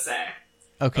has to say.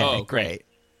 Okay, great.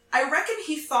 I reckon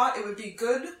he thought it would be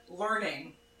good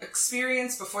learning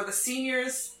experience before the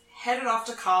seniors headed off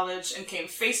to college and came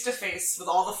face to face with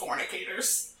all the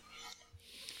fornicators.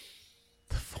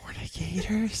 The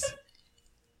fornicators?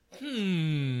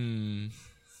 The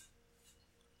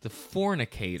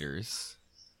Fornicators.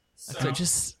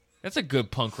 That's That's a good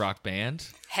punk rock band.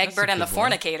 Hegbert and the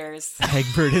Fornicators.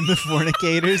 Egbert and the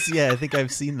Fornicators? Yeah, I think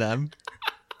I've seen them.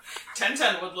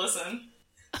 1010 would listen.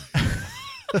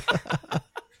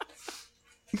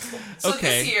 So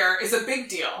Okay. this year is a big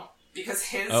deal because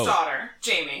his daughter,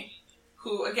 Jamie,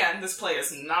 who, again, this play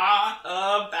is not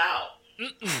about,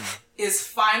 is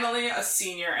finally a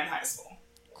senior in high school.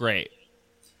 Great.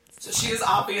 So she is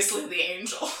obviously the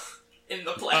angel in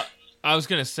the play. I was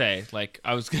going to say,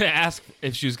 I was going to ask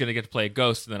if she was going to get to play a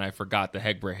ghost, and then I forgot that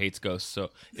Hegbert hates ghosts, so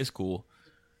it's cool.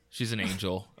 She's an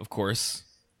angel, of course.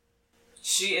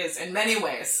 She is in many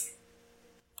ways.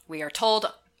 We are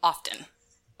told often.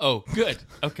 Oh, good.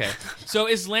 Okay. So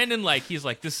is Landon he's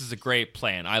like, this is a great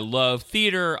plan. I love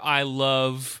theater. I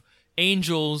love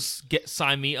angels.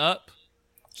 Sign me up.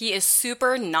 He is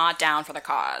super not down for the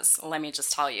cause. Let me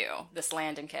just tell you, this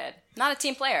Landon kid, not a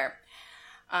team player.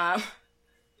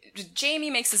 Jamie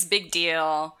makes this big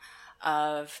deal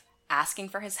of asking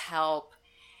for his help.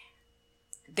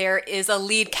 There is a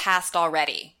lead cast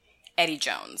already, Eddie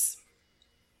Jones.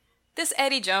 This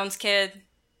Eddie Jones kid,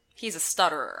 he's a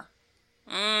stutterer.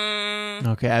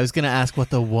 Okay, I was going to ask what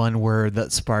the one word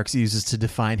that Sparks uses to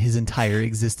define his entire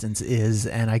existence is,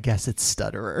 and I guess it's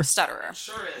stutterer. Stutterer.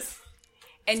 Sure is.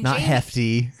 And Not Jamie,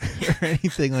 hefty or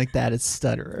anything like that. It's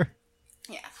stutterer.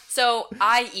 Yeah. So,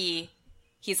 i.e.,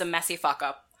 he's a messy fuck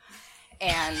up.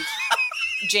 And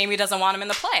Jamie doesn't want him in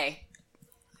the play.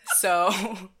 So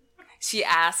she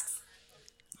asks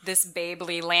this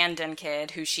babely Landon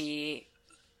kid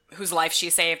whose life she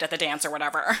saved at the dance or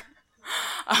whatever,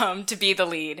 to be the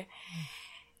lead.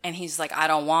 And he's like, I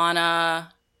don't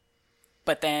wanna.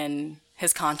 But then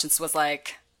his conscience was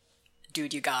like,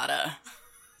 dude, you gotta.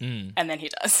 And then he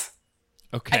does.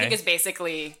 Okay. I think it's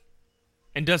basically...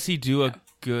 And does he do a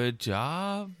good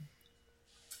job?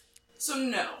 So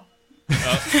no.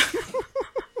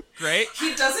 Great.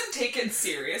 He doesn't take it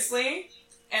seriously,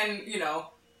 and,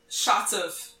 shots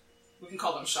of, we can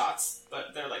call them shots,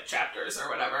 but they're like chapters or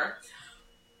whatever,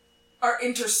 are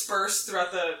interspersed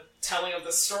throughout the telling of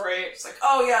the story. It's like,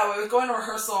 oh yeah, we were going to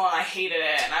rehearsal and I hated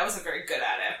it, and I wasn't very good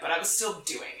at it, but I was still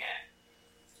doing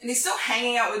it. And he's still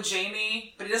hanging out with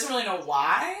Jamie, but he doesn't really know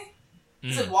why.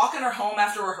 He's like walking her home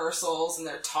after rehearsals, and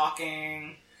they're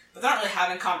talking, but they're not really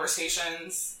having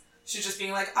conversations. She's just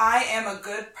being like, I am a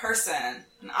good person,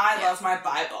 and I love my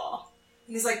Bible.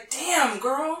 And he's like, damn,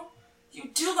 girl, you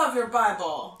do love your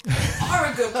Bible. You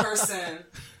are a good person.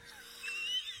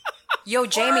 Yo,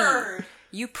 Jamie, Word.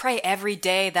 you pray every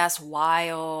day. That's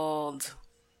wild.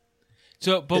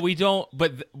 So, but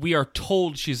we are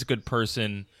told she's a good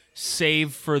person,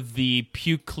 save for the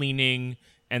puke cleaning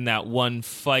and that one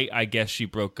fight, I guess she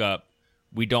broke up.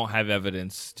 We don't have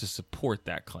evidence to support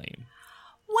that claim.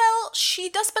 Well, she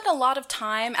does spend a lot of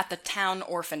time at the town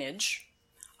orphanage.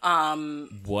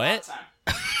 What?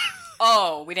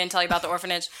 Oh, we didn't tell you about the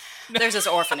orphanage? There's this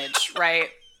orphanage, right?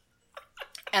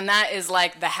 And that is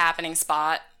like the happening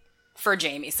spot for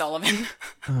Jamie Sullivan.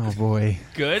 Oh, boy.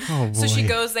 Good? Oh, boy. So she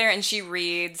goes there and she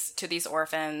reads to these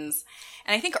orphans.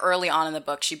 And I think early on in the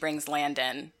book, she brings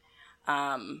Landon.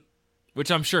 Which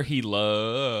I'm sure he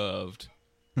loved.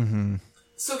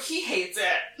 So he hates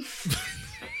it.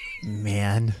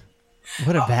 Man.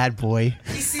 What a bad boy.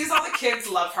 He sees all the kids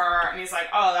love her, and he's like,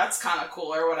 oh, that's kind of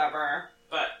cool or whatever,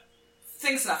 but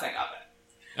thinks nothing of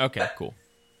it. Okay, cool.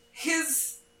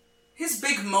 His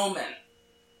big moment,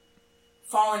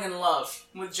 falling in love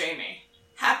with Jamie,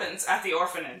 happens at the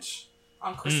orphanage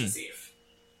on Christmas Eve.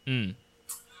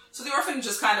 So the orphanage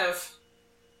is kind of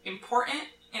important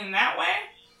in that way,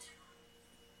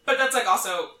 but that's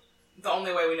also the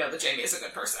only way we know that Jamie is a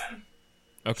good person.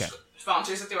 Okay. She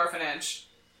volunteers at the orphanage,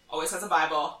 always has a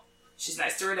Bible, she's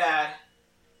nice to her dad,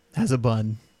 Has a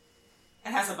bun.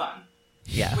 and has a bun,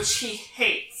 Yeah. which he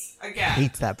hates. Again,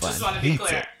 Hates that bun. Just want to be Hates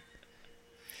clear. it.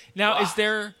 Now,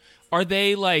 Wow. are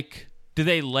they do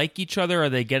they like each other? Are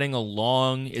they getting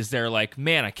along? Is there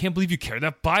man, I can't believe you carry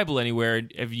that Bible anywhere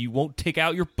if you won't take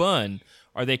out your bun?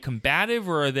 Are they combative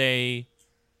or are they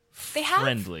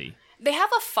friendly? They have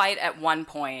a fight at one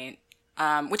point,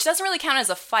 which doesn't really count as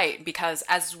a fight because,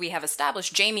 as we have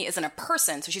established, Jamie isn't a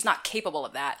person, so she's not capable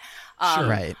of that.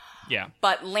 Right. Yeah.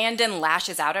 But Landon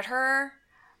lashes out at her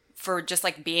for just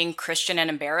being Christian and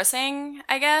embarrassing,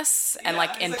 I guess, and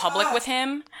Yeah, he's in like, public "Ah, with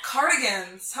him.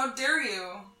 Cardigans, how dare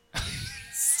you?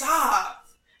 Stop.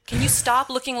 Can you stop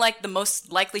looking like the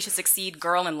most likely to succeed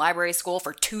girl in library school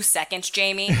for 2 seconds,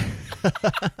 Jamie?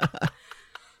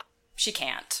 she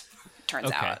can't, turns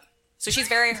Okay. out. So she's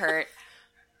very hurt.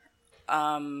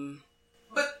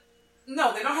 But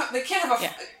no, they don't have. They can't have a.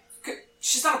 Yeah.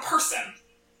 She's not a person.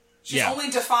 She's Yeah. only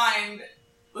defined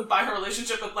by her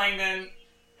relationship with Langdon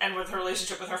and with her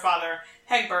relationship with her father,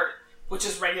 Hegbert, which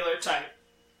is regular type,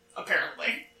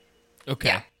 apparently. Okay.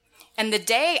 Yeah. And the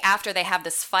day after they have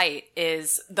this fight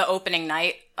is the opening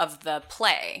night of the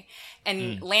play.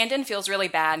 And Landon feels really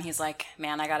bad, and he's like,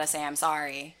 man, I gotta say I'm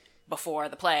sorry before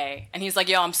the play. And he's like,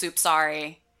 yo, I'm soup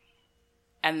sorry.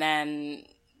 And then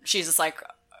she's just like,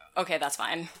 okay, that's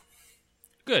fine.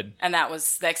 Good. And that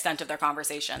was the extent of their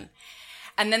conversation.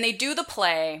 And then they do the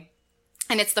play,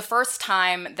 and it's the first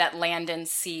time that Landon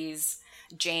sees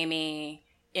Jamie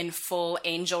in full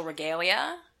angel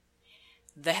regalia.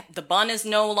 The bun is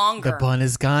no longer. The bun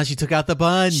is gone. She took out the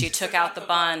bun. She took out the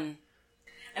bun.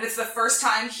 And it's the first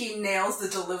time he nails the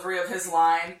delivery of his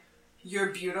line, "You're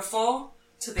beautiful,"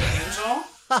 to the angel.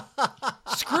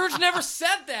 Scrooge never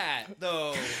said that,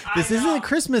 though. This isn't a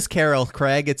Christmas Carol,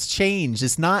 Craig. It's changed.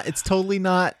 It's not. It's totally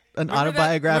not an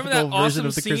autobiographical remember that version awesome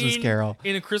of the Christmas scene Carol.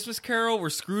 in A Christmas Carol where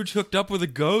Scrooge hooked up with a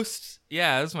ghost?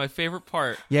 Yeah, that's my favorite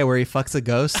part. Yeah, where he fucks a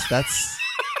ghost. That's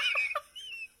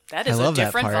That is I a love that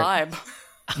different part. vibe.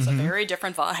 It's a very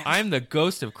different vibe. I'm the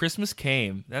ghost of Christmas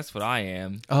Came. That's what I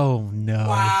am. oh no,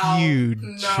 Wow. you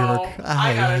No, jerk!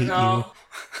 I gotta hate go.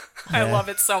 I love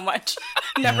it so much.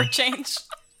 Never change.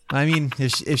 you. I mean,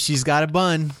 if she's got a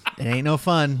bun, it ain't no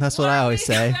fun. That's what I always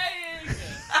say.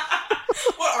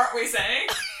 What aren't we saying?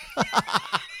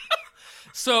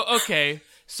 So, okay.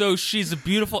 So she's a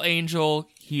beautiful angel.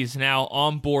 He's now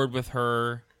on board with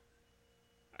her.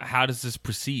 How does this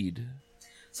proceed?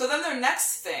 So then their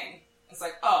next thing is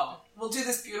like, oh, we'll do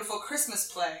this beautiful Christmas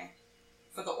play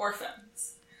for the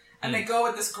orphans. And they go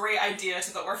with this great idea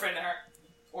to the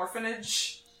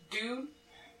orphanage dude.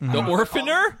 The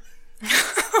orphaner?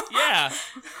 Yeah.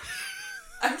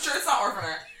 I'm sure it's not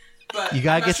orphaner, but You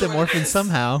gotta I'm not get sure them what it orphans is.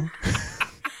 somehow.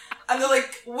 And they're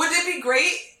like, would it be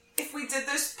great if we did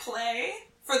this play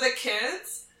for the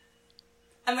kids?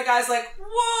 And the guy's like,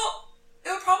 well, it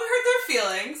would probably hurt their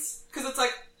feelings, because it's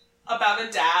like about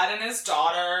a dad and his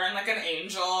daughter and like an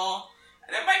angel.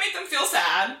 And it might make them feel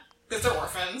sad, because they're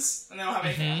orphans and they don't have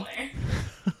any family.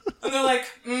 And they're like,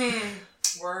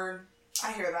 word,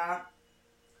 I hear that.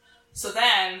 So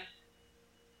then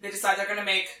they decide they're going to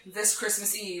make this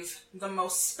Christmas Eve the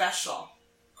most special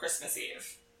Christmas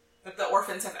Eve that the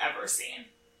orphans have ever seen.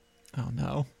 Oh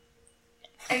no.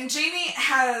 And Jamie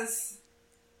has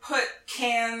put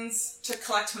cans to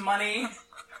collect money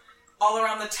all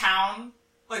around the town,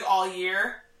 like all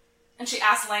year. And she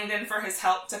asked Langdon for his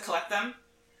help to collect them.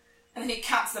 And then he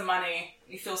counts the money.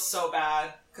 And he feels so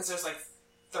bad because there's like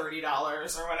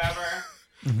 $30 or whatever.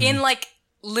 In like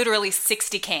literally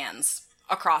 60 cans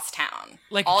across town.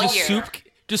 Like all just year.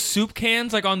 soup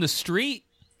cans like on the street?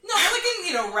 No, but like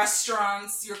in,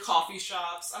 restaurants, your coffee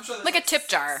shops. I'm sure there's Like a tip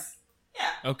jar.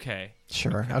 Yeah. Okay.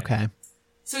 Sure. Okay.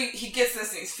 So he gets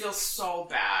this and he feels so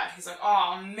bad. He's like,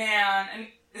 oh man. And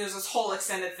there's this whole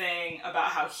extended thing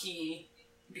about how he,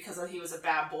 because he was a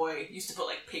bad boy, used to put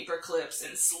like paper clips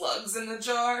and slugs in the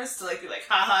jars to like be like,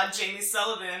 haha, Jamie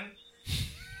Sullivan.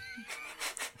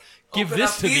 Give Open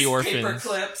this up to the these orphans. paper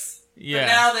clips. Yeah. But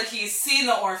now that he's seen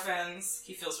the orphans,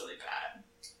 he feels really bad.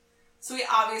 So he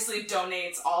obviously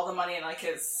donates all the money in like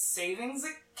his savings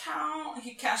account.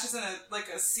 He cashes in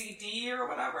a CD or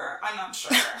whatever. I'm not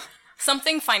sure.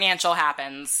 Something financial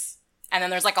happens, and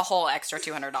then there's like a whole extra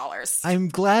 $200. I'm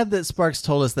glad that Sparks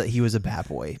told us that he was a bad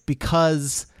boy,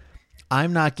 because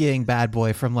I'm not getting bad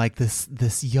boy from like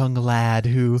this young lad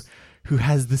who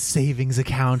has the savings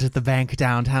account at the bank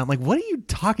downtown. Like, what are you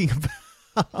talking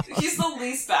about? He's the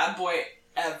least bad boy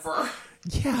ever.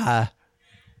 Yeah.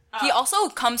 He also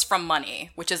comes from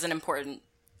money, which is an important,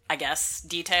 I guess,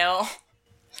 detail.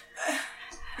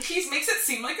 He makes it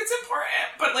seem like it's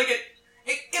important, but like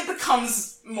it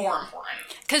becomes more important.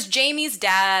 Because Jamie's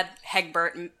dad,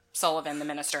 Hegbert Sullivan, the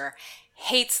minister,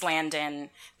 hates Landon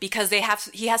because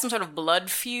he has some sort of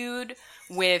blood feud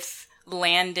with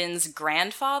Landon's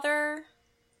grandfather,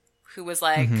 who was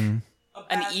like an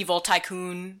evil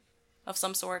tycoon of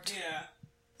some sort. Yeah.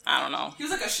 I don't know. He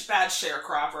was like a bad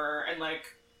sharecropper and like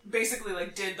basically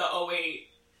like did the '08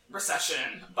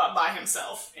 recession but by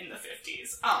himself in the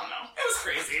 50s. I don't know. It was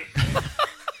crazy.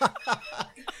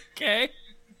 Okay.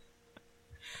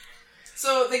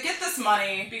 So they get this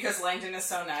money because Langdon is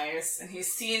so nice and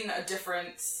he's seen a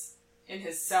difference in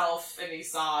himself and he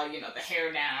saw, the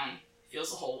hair down, feels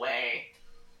the whole way.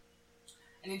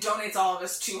 And he donates all of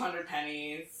his 200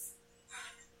 pennies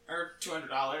or $200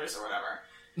 or whatever.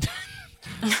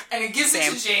 And he gives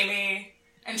it to Jamie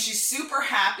And she's super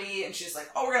happy, and she's like,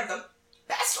 oh, we're going to have the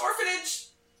best orphanage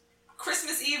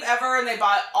Christmas Eve ever, and they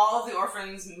bought all of the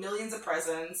orphans millions of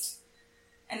presents.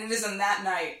 And it is on that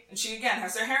night, and she again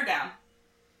has her hair down.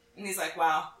 And he's like,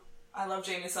 wow, I love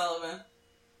Jamie Sullivan.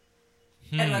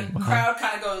 And the crowd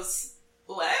kind of goes,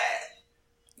 what?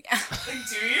 Yeah. Like,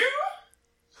 do you?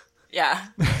 Yeah.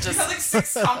 Just had like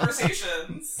 6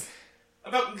 conversations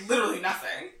about literally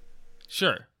nothing.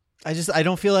 Sure. I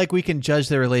don't feel like we can judge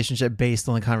their relationship based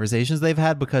on the conversations they've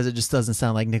had, because it just doesn't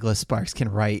sound like Nicholas Sparks can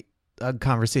write a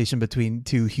conversation between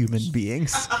 2 human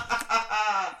beings.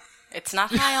 It's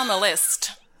not high on the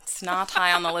list. It's not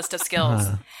high on the list of skills.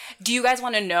 Do you guys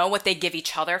want to know what they give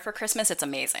each other for Christmas? It's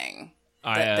amazing.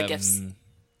 The gifts.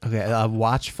 Okay, a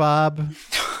watch fob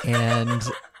and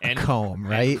a comb,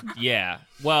 right? Yeah.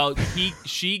 Well,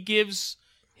 she gives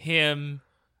him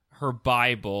her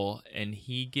Bible, and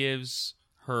he gives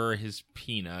her his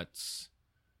peanuts.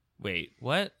 Wait,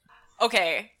 what?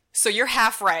 Okay, so you're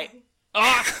half right.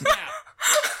 Oh, snap.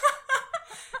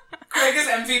 Craig is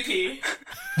MVP.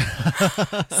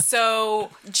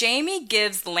 So Jamie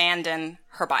gives Landon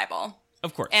her Bible.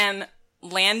 Of course. And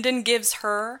Landon gives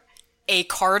her a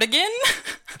cardigan.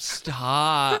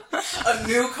 Stop. A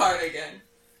new cardigan.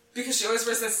 Because she always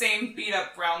wears the same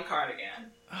beat-up brown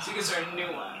cardigan. So he gives her a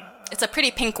new one. It's a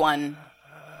pretty pink one.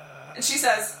 And she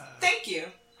says, thank you.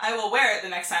 I will wear it the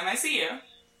next time I see you.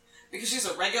 Because she's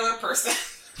a regular person.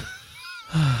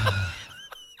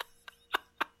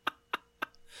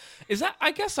 Is that?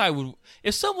 I guess I would.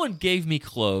 If someone gave me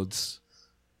clothes,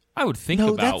 I would think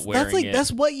about wearing it.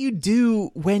 That's what you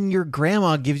do when your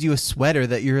grandma gives you a sweater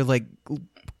that you're like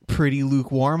pretty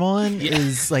lukewarm on. Yeah.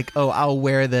 Is like, oh, I'll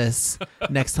wear this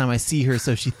next time I see her,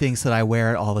 so she thinks that I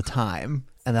wear it all the time,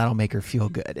 and that'll make her feel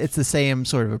good. It's the same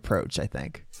sort of approach, I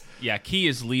think. Yeah, Key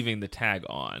is leaving the tag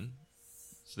on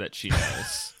so that she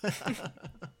knows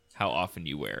how often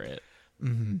you wear it.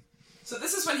 Mm-hmm. So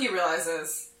this is when he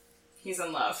realizes he's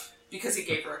in love. Because he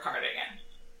gave her a cardigan.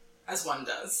 As one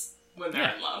does when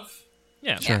they're in love.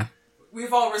 Yeah. Sure. Yeah.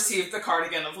 We've all received the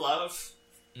cardigan of love.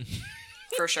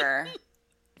 For sure.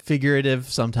 Figurative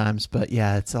sometimes, but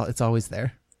yeah, it's always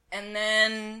there. And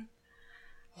then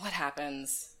what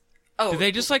happens? Oh, Do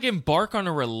they just like embark on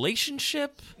a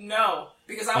relationship? No,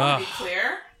 because I want to be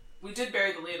clear, we did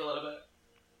bury the lead a little bit.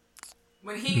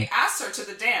 When he asks her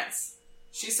to the dance,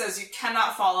 she says, you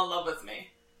cannot fall in love with me.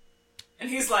 And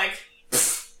he's like,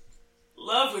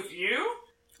 love with you?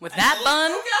 with that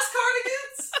bun? Gas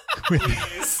cardigans?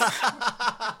 Please.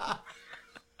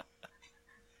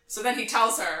 So then he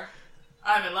tells her,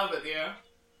 I'm in love with you.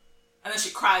 And then she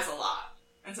cries a lot.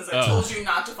 And says, I told you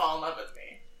not to fall in love with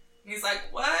me. And he's like,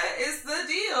 what is the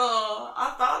deal?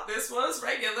 I thought this was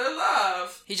regular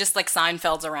love. He just like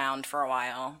Seinfelds around for a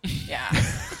while. Yeah.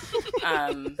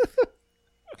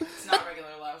 It's not regular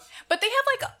love. But they have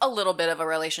like a little bit of a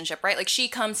relationship, right? Like she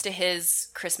comes to his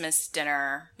Christmas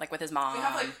dinner, like with his mom. They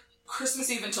have like Christmas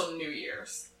Eve until New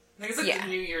Year's. I think it's like Yeah. the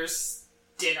New Year's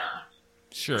dinner.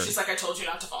 Sure. She's like, I told you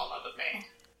not to fall in love with me.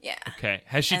 Yeah. Okay.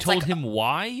 Has she And it's told like- him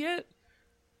why yet?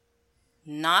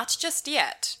 Not just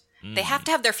yet. They have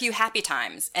to have their few happy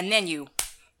times, and then you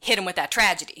hit him with that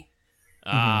tragedy.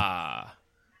 Ah.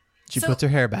 She So- puts her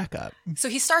hair back up. So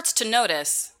he starts to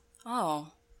notice,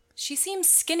 oh, she seems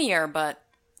skinnier, but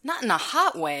not in a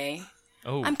hot way.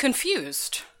 Oh. I'm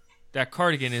confused. That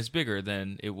cardigan is bigger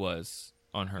than it was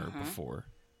on her before.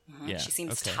 Yeah. She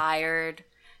seems okay. tired.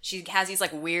 She has these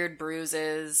like weird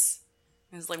bruises.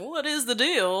 He's like, what is the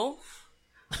deal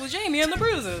with Jamie and the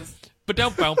bruises? But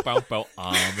don't bow bow bow.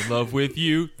 I'm in love with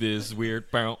you. This weird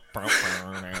bow bow bow.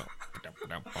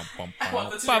 I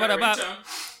want the two-minute ringtone.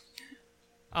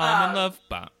 I'm in love.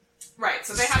 Bow. Right,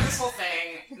 so they have this whole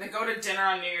thing. And they go to dinner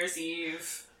on New Year's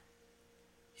Eve.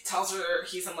 He tells her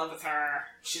he's in love with her.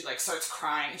 She like starts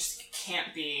crying. She's like, it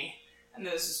can't be. And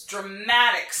there's this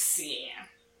dramatic scene.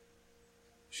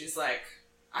 She's like,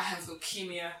 I have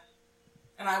leukemia,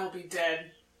 and I will be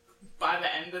dead by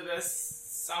the end of this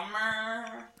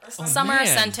summer or something. Summer, man.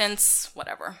 sentence,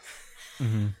 whatever.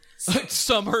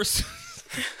 Summers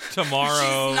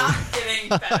tomorrow. She's not getting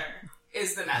better,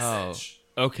 is the message.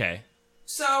 Okay.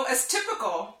 So, as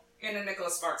typical in a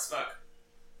Nicholas Sparks book,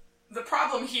 the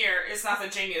problem here is not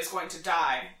that Jamie is going to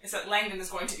die, it's that Langdon is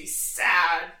going to be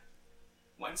sad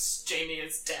once Jamie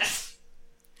is dead.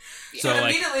 So it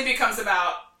like- immediately becomes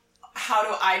about how do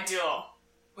I deal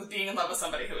with being in love with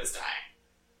somebody who is dying.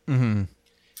 Mm-hmm.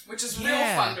 Which is real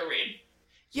Yeah. fun to read.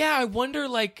 Yeah, I wonder,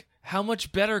 like, how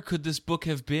much better could this book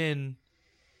have been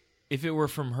if it were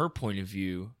from her point of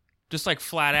view? Just, like,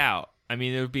 flat out. I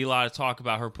mean, there would be a lot of talk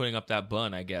about her putting up that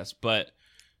bun, I guess. But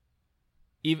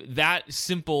even that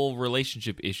simple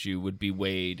relationship issue would be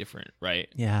way different, right?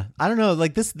 Yeah. I don't know.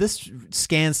 Like this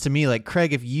scans to me like,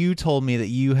 Craig, if you told me that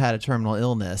you had a terminal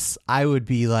illness, I would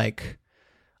be like,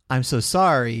 I'm so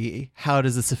sorry. How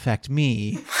does this affect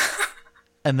me?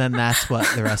 And then that's what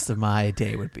the rest of my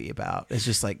day would be about. It's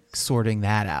just like sorting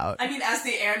that out. I mean, as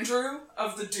the Andrew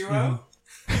of the duo.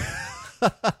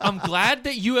 I'm glad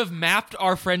that you have mapped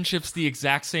our friendships the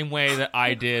exact same way that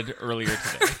I did earlier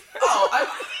today. Oh, I'm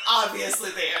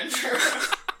obviously the Andrew.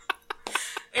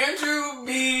 Andrew,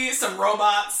 me, some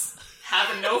robots,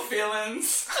 having no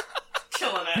feelings,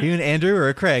 killing Are you it. an Andrew or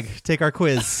a Craig? Take our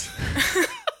quiz.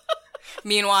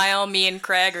 Meanwhile, me and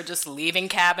Craig are just leaving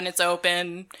cabinets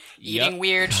open, eating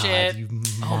weird shit. You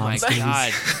Oh my monsters.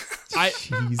 god.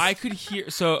 Jeez. I could hear.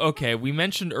 So, okay, we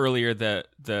mentioned earlier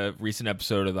the recent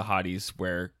episode of the Hotties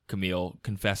where Camille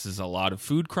confesses a lot of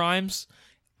food crimes,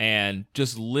 and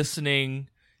just listening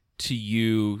to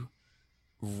you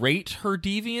rate her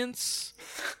deviance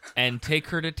and take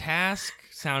her to task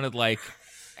sounded like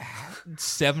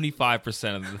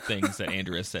 75% of the things that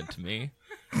Andrea said to me.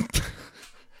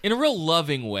 In a real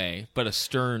loving way, but a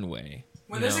stern way.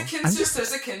 When you there's know? a kinship,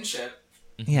 there's a kinship.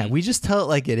 Yeah, we just tell it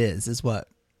like it is what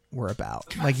we're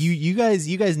about. Like you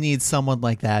guys need someone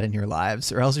like that in your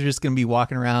lives, or else you're just gonna be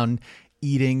walking around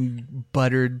eating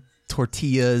buttered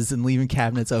tortillas and leaving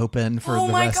cabinets open for Oh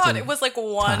the my rest god, of it was like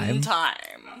one time.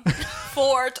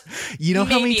 You know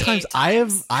how many maybe times 8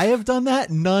 times. I have done that?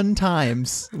 None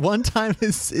times. One time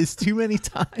is too many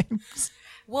times.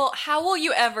 Well, how will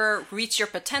you ever reach your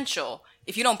potential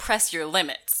if you don't press your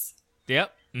limits?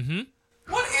 Yep. Mm-hmm.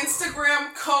 What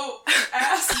Instagram coat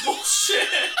ass bullshit?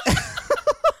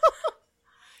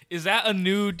 Is that a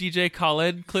new DJ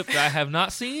Khaled clip that I have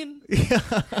not seen?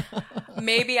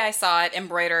 Maybe I saw it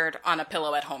embroidered on a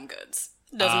pillow at Home Goods.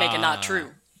 Doesn't make it not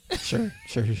true. Sure.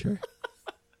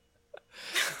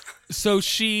 So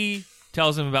she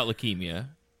tells him about leukemia.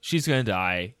 She's gonna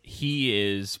die. He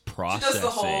is She processing. does the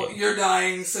whole "you're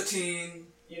dying, Satine."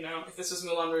 You know, if this was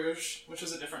Moulin Rouge, which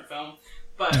was a different film,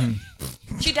 but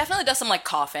She definitely does some like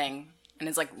coughing and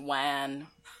is like wan.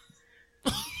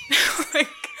 Like,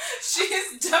 she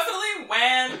is definitely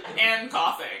wan and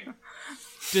coughing.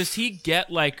 Does he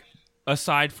get, like,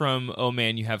 aside from, oh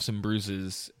man, you have some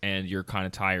bruises and you're kind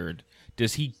of tired,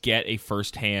 does he get a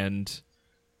firsthand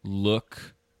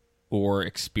look or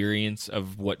experience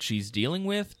of what she's dealing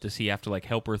with? Does he have to, like,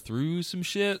 help her through some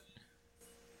shit?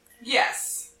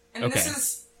 Yes, and Okay.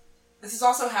 this is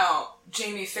also how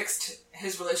Jamie fixed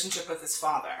his relationship with his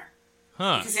father.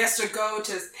 Huh. Because he has to go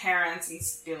to his parents and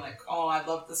be like, "Oh, I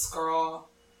love this girl.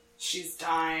 She's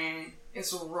dying.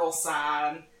 It's real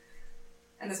sad."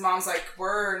 And his mom's like,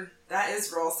 "Word, that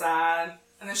is real sad."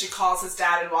 And then she calls his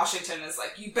dad in Washington and is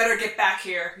like, "You better get back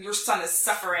here. Your son is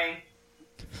suffering."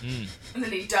 And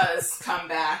then he does come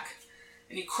back,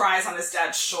 and he cries on his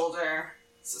dad's shoulder.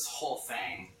 It's this whole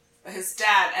thing. But his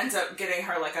dad ends up getting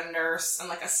her like a nurse and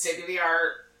like a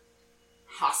state-of-the-art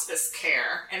hospice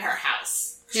care in her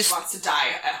house. She wants to die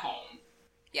at home.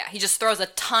 yeah, he just throws a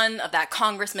ton of that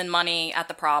congressman money at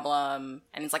the problem,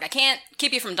 and he's like, I can't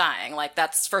keep you from dying. Like,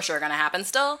 that's for sure gonna happen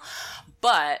still.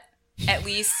 But at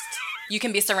least you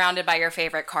can be surrounded by your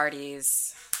favorite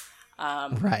Cardis.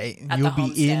 Right. At You'll the be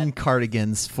homestead. in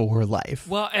cardigans for life.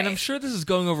 Well, and I'm sure this is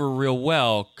going over real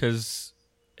well because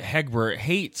Hegbert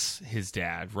hates his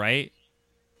dad, right?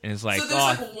 And is like, So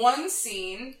there's like one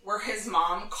scene where his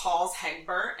mom calls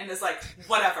Hegbert and is like,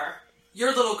 "Whatever,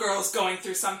 your little girl's going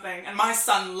through something, and my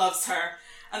son loves her,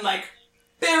 and like,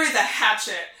 bury the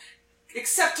hatchet,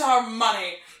 accept our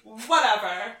money,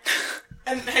 whatever."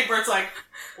 And Hegbert's like,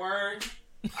 "Word,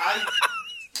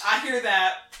 I hear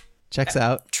that." Checks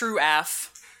out. True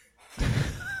F.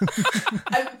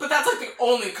 But that's like the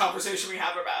only conversation we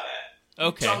have about it.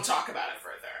 okay. Don't talk about it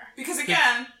further. Because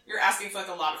again, you're asking for like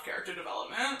a lot of character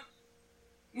development,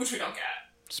 which we don't get.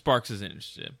 Sparks is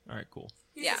interested. All right, cool.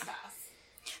 He's Yeah. just pass.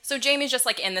 So Jamie's just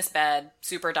like in this bed,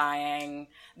 super dying.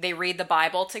 They read the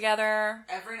Bible together.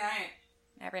 Every night.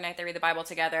 Every night they read the Bible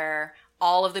together.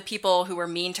 All of the people who were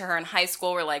mean to her in high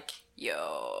school were like,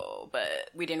 yo, but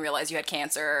we didn't realize you had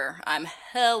cancer. I'm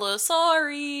hella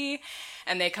sorry.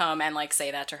 And they come and like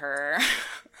say that to her.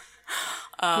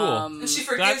 Cool. And she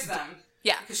forgives them.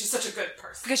 Yeah, Because she's such a good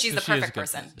person. because she's the She is a perfect good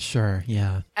person. Sure,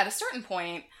 yeah. At a certain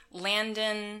point,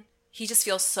 Landon, he just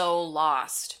feels so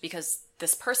lost because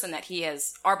this person that he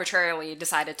has arbitrarily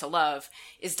decided to love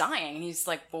is dying. And he's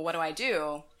like, well, what do I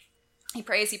do? He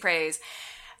prays.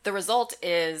 The result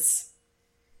is,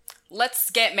 let's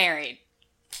get married.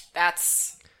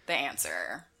 That's the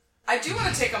answer. I do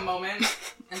want to take a moment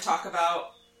and talk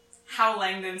about how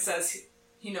Langdon says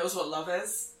he knows what love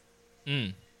is.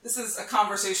 This is a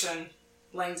conversation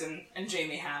Langdon and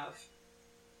Jamie have.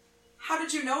 How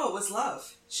did you know it was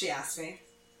love? She asked me.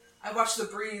 I watched the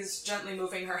breeze gently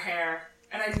moving her hair,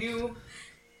 and I knew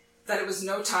that it was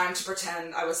no time to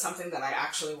pretend I was something that I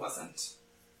actually wasn't.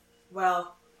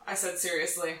 Well, I said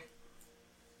seriously,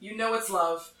 you know it's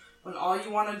love when all you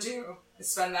want to do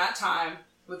is spend that time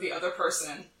with the other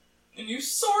person, and you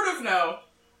sort of know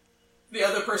the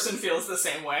other person feels the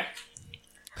same way.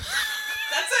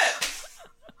 That's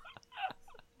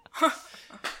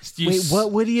it. Wait,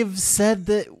 what would he have said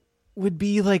that would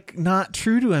be like not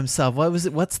true to himself? What was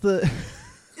it? What's the?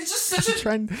 It's just such a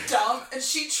dumb, and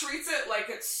she treats it like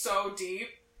it's so deep.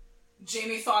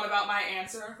 Jamie thought about my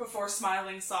answer before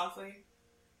smiling softly.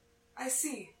 I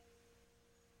see.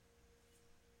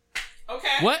 Okay.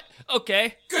 What?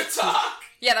 Okay. Good talk.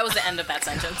 Yeah, that was the end of that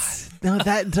sentence. No,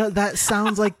 that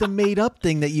sounds like the made up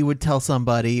thing that you would tell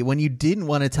somebody when you didn't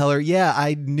want to tell her. Yeah,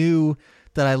 I knew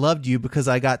that I loved you because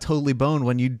I got totally boned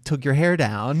when you took your hair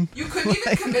down. You couldn't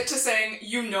even commit to saying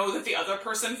you know that the other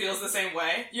person feels the same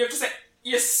way. You have to say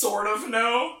you sort of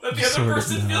know that the other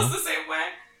person feels the same way.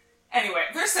 Anyway,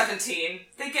 they're 17.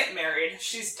 They get married.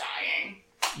 She's dying.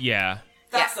 Yeah.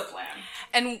 That's the plan.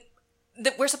 And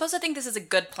we're supposed to think this is a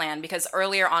good plan because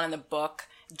earlier on in the book,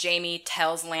 Jamie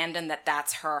tells Landon that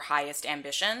that's her highest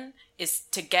ambition, is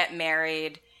to get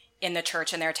married in the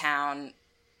church in their town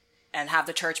and have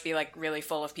the church be like really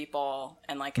full of people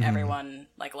and like everyone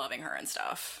like loving her and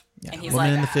stuff. Yeah. And he's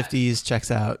Woman like, in the 50s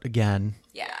checks out again.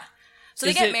 yeah. So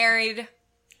they get married.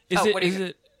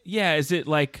 Is it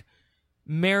like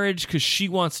marriage because she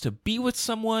wants to be with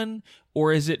someone,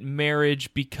 or is it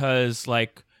marriage because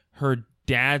like her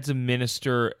dad's a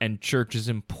minister and church is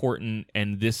important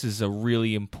and this is a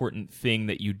really important thing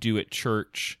that you do at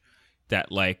church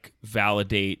that like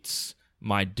validates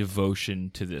my devotion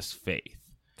to this faith?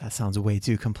 That sounds way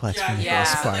too complex for me, yeah.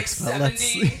 Sparks. Like but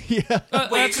let's, 70. yeah.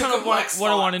 That's kind of what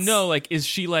I want to thoughts. know. Like, is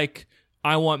she like,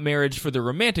 I want marriage for the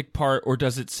romantic part, or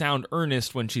does it sound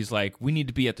earnest when she's like, we need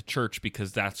to be at the church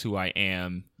because that's who I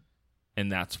am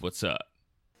and that's what's up?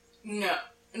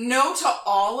 No to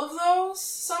all of those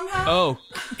somehow. Oh,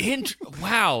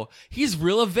 wow. He's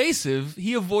real evasive.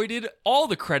 He avoided all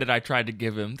the credit I tried to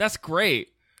give him. That's great.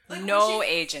 Like, No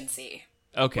agency.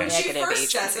 Okay. When she Negative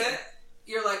first says agency. it,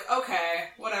 you're like, okay,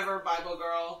 whatever, Bible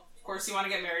girl. Of course you want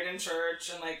to get married in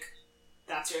church, and, like,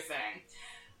 that's your thing.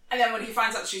 And then when he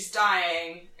finds out she's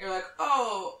dying, you're like,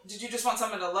 oh, did you just want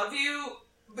someone to love you?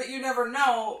 But you never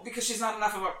know, because she's not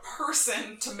enough of a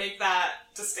person to make that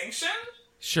distinction.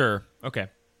 Sure. Okay.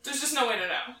 There's just no way to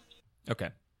know. Okay.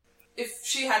 If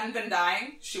she hadn't been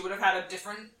dying, she would have had a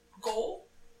different goal.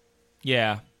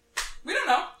 Yeah. We don't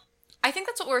know. I think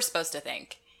that's what we're supposed to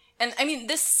think. And I mean,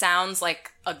 this sounds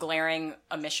like a glaring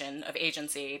omission of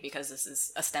agency because this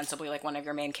is ostensibly like one of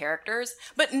your main characters,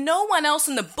 but no one else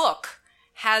in the book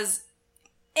has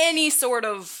any sort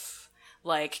of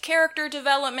like character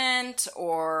development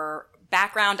or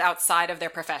background outside of their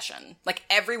profession. Like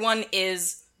everyone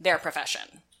is their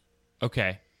profession.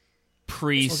 Okay.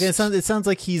 Priest. Okay, it sounds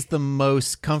like he's the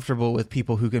most comfortable with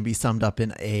people who can be summed up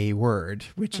in a word,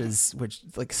 which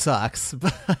like sucks.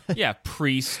 But Yeah.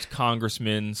 Priest,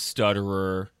 congressman,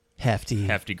 stutterer, hefty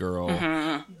girl.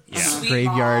 Mm-hmm. Yeah. Sweet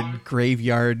mom.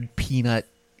 graveyard peanut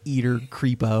eater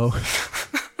creepo.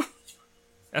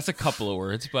 That's a couple of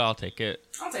words, but I'll take it.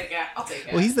 I'll take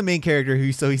it. Well, he's the main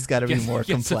character so he's got to be more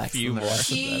Gets a complex few than the more. rest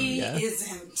of them. He Yeah.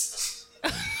 isn't.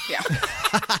 Yeah.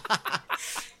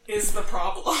 Is the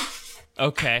problem.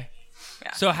 Okay.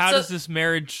 Yeah. So how does this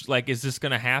marriage, like, is this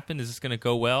going to happen? Is this going to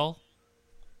go well?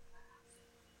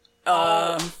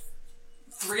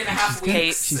 3.5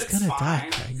 weeks. She's it's gonna die,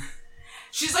 fine. Craig.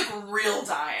 She's like real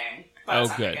dying by the Oh,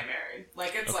 time good. they get married.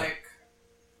 Like it's like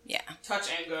Yeah. touch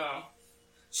and go.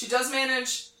 She does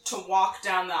manage to walk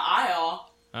down the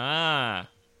aisle. Ah.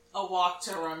 A walk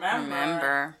to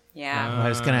remember. Yeah. I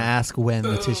was going to ask when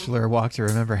the Boom. titular walk to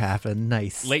remember happened.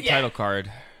 Nice. Late Yeah. title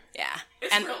card. Yeah.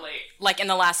 It's and real late. like in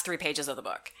the last 3 pages of the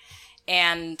book.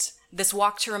 And this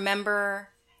walk to remember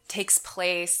takes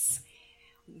place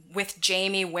with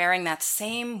Jamie wearing that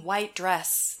same white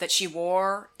dress that she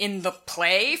wore in the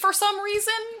play for some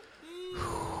reason.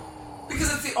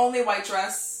 Because it's the only white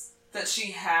dress that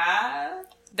she had.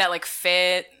 That like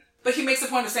fit. But he makes a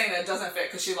point of saying that it doesn't fit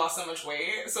because she lost so much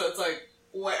weight. So it's like,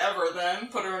 whatever then.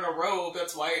 Put her in a robe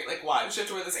that's white. Like, why does she have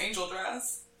to wear this angel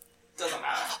dress? Doesn't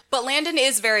matter. But Landon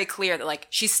is very clear that like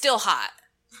she's still hot.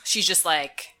 She's just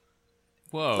like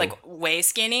Whoa. way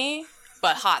skinny,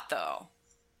 but hot though.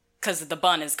 Because the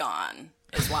bun is gone,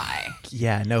 is why.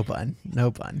 Yeah, no bun.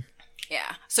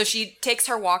 Yeah. So she takes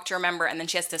her walk to remember, and then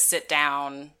she has to sit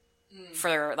down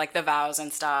for like the vows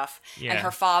and stuff. Yeah. And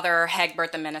her father,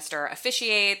 Hegbert the minister,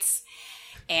 officiates.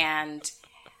 And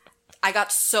I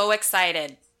got so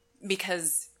excited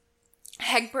because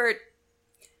Hegbert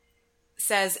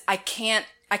says, I can't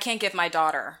give my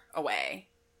daughter away.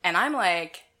 And I'm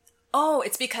like, oh,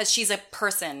 it's because she's a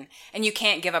person and you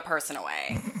can't give a person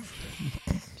away.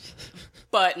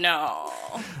 But no,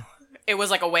 it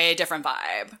was like a way different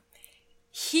vibe.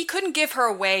 He couldn't give her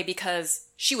away because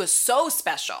she was so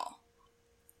special.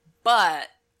 But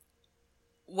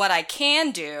what I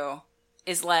can do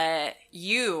is let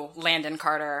you, Landon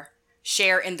Carter,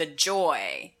 share in the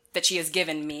joy that she has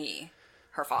given me,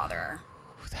 her father.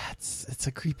 It's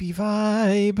a creepy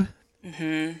vibe.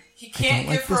 He can't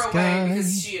like give her this away guy.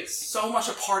 because she is so much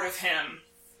a part of him.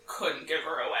 Couldn't give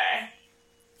her away.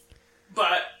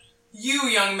 But you,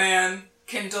 young man,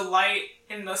 can delight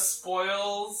in the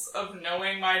spoils of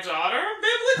knowing my daughter,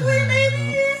 biblically,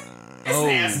 maybe? It's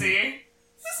nasty.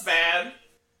 It's bad.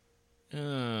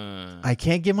 I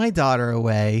can't give my daughter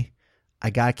away. I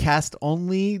gotta cast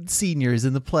only seniors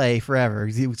in the play forever.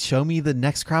 Show me the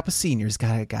next crop of seniors.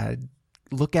 Gotta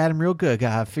look at them real good.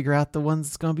 Gotta figure out the ones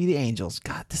that's gonna be the angels.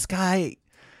 God, this guy,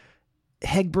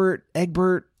 Egbert,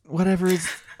 whatever is.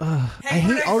 I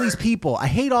hate all these people. I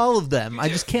hate all of them. I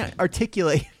just can't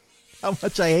articulate how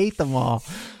much I hate them all.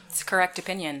 It's a correct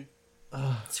opinion.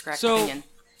 It's a correct opinion.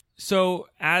 So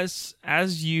as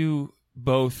you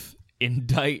both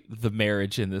indict the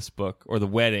marriage in this book, or the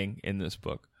wedding in this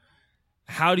book,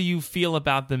 how do you feel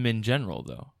about them in general,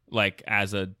 though? Like,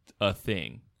 as a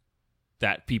thing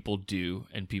that people do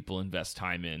and people invest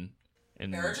time in.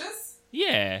 And Marriages?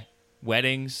 yeah.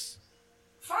 Weddings.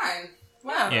 Fine.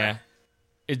 Whatever. Yeah.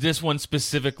 This one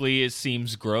specifically, it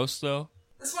seems gross, though.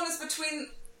 This one is between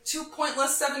two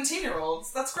pointless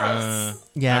 17-year-olds. That's gross.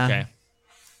 Yeah. Okay.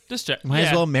 Just check. Might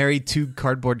as well marry two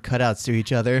cardboard cutouts to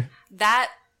each other. That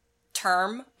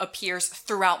term appears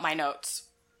throughout my notes.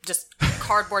 Just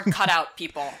cardboard cutout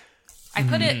people. I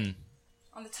put it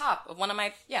on the top of one of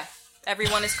my... Yeah.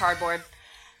 Everyone is cardboard.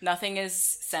 Nothing is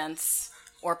sense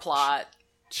or plot.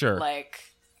 Sure. Like,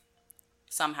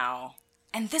 somehow.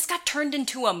 And this got turned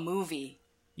into a movie.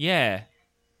 Yeah.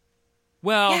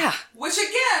 Well. Yeah. Which,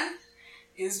 again,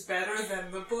 is better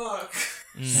than the book.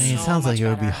 I mean, it sounds like it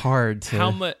would be hard to...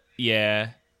 How much? Yeah.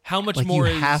 How much like more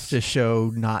you is... have to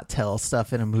show not tell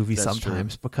stuff in a movie That's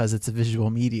sometimes because it's a visual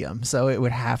medium, so it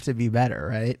would have to be better,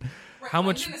 right? How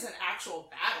much- Langdon is an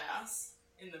actual badass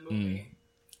in the movie.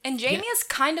 And Jamie is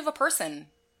kind of a person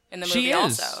in the movie She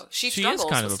is. also. She She struggles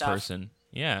is kind with of a stuff. person.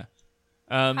 Yeah.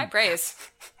 High praise.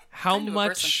 How kind of a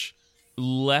much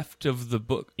left of the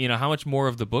book? You know, how much more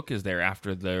of the book is there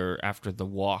after the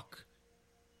walk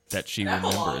that she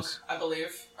Epilogue, remembers? I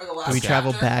believe, or the last Do we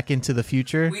travel chapter. back into the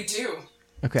future? We do.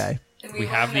 Okay. And We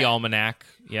have learn the that- almanac.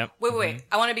 Yep. Wait.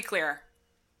 I want to be clear.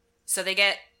 So they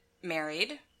get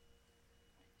married.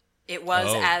 It was,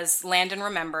 Oh. as Landon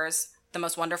remembers, the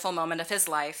most wonderful moment of his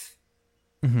life.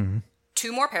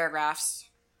 2 more paragraphs.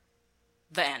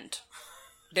 The end.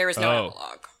 There is no Oh.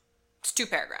 epilogue. It's 2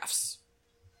 paragraphs.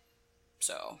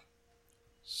 So,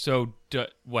 So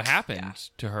what happened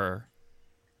to her?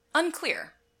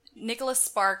 unclear. Nicholas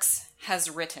Sparks has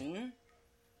written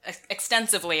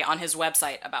extensively on his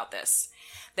website about this,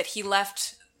 that he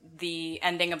left the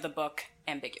ending of the book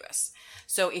ambiguous.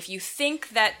 So if you think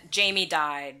that Jamie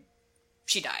died,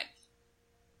 she died.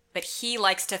 But he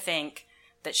likes to think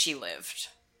that she lived.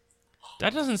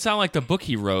 That doesn't sound like the book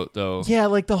he wrote, though. Yeah,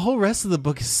 like the whole rest of the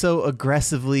book is so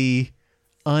aggressively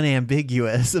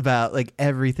unambiguous about like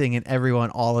everything and everyone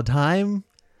all the time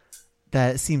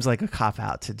that it seems like a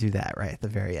cop-out to do that right at the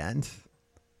very end.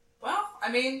 Well, I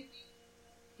mean,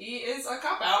 he is a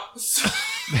cop-out. So.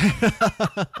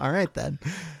 All right, then.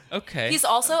 Okay. He's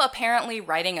also apparently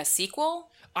writing a sequel,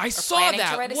 I saw planning to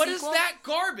that. write a What is sequel? that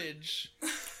garbage?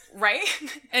 right?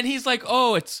 And he's like,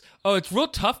 it's real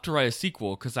tough to write a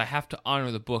sequel because I have to honor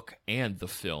the book and the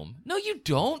film. No, you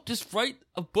don't. Just write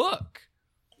a book.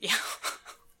 Yeah.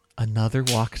 Another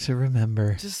walk to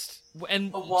remember. A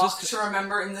walk to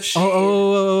remember in the shade.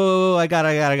 Oh, I got.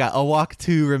 A walk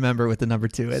to remember with the number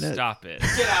 2 in it. Stop it.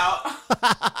 Get out.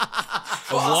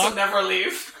 We'll also never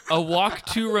leave. A walk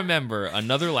to remember.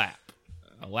 Another lap.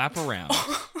 A lap around.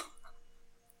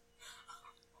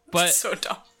 But So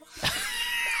dumb.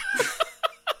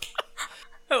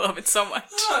 I love it so much.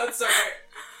 Oh, that's so great.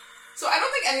 So I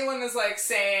don't think anyone is like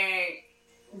saying,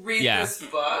 read this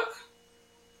book.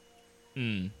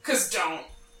 Because don't.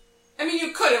 I mean,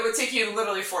 you could. It would take you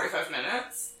literally 45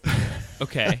 minutes.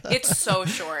 okay. It's so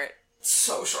short.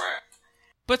 So short.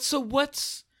 But so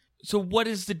what's So what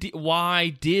is why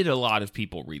did a lot of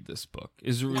people read this book?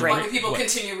 Why do people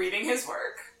continue reading his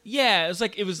work? Yeah,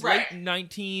 it was Right. late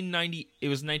 1990. It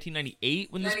was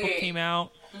 1998 when this book 98. came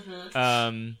out.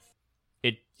 Mm-hmm.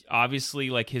 It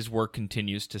obviously his work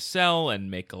continues to sell and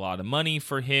make a lot of money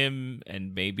for him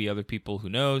and maybe other people, who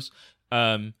knows.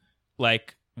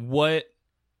 What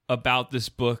about this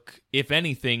book, if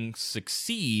anything,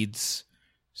 succeeds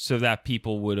so that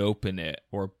people would open it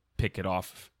or pick it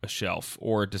off a shelf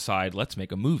or decide, let's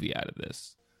make a movie out of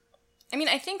this? I mean,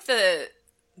 I think the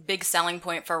big selling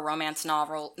point for romance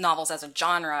novels as a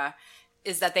genre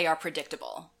is that they are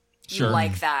predictable. Sure. You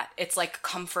like that. It's like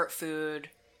comfort food,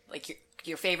 like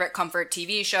your favorite comfort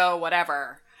TV show,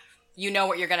 whatever. You know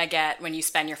what you're going to get when you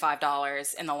spend your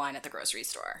 $5 in the line at the grocery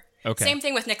store. Okay. Same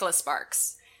thing with Nicholas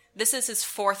Sparks. This is his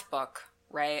 4th book,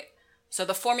 right? So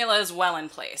the formula is well in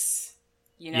place.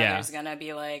 Yeah. There's going to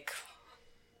be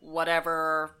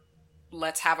whatever,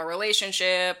 let's have a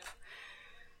relationship,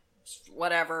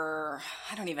 whatever.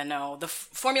 I don't even know. The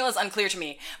formula is unclear to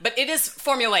me, but it is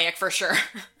formulaic for sure.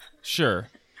 Sure.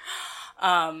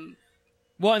 Well,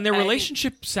 and their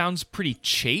relationship sounds pretty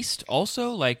chaste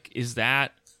also. Is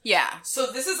that... Yeah.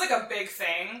 So this is a big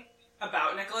thing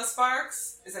about Nicholas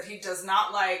Sparks, is that he does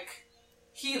not like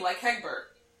Hegbert,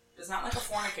 does not like a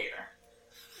fornicator.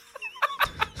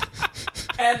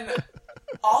 And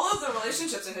all of the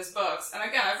relationships in his books, and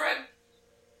again, I've read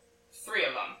 3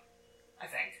 of them, I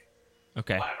think.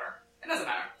 Okay. Whatever. It doesn't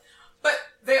matter. But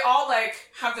they all,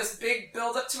 have this big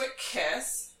build-up to a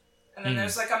kiss, and then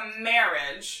there's, a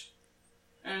marriage,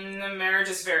 and the marriage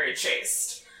is very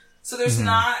chaste. So there's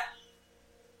not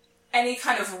any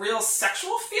kind of real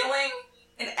sexual feeling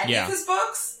in any of his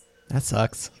books. That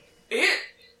sucks. It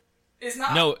is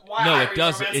not. It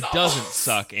doesn't. It doesn't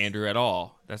suck, Andrew, at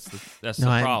all. That's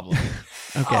the problem.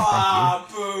 Okay, Aw,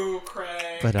 boo,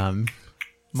 Craig. but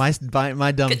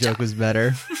my dumb joke was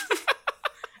better.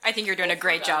 I think you're doing a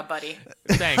great job, buddy.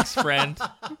 Thanks, friend.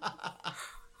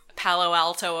 Palo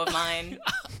Alto of mine.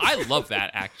 I love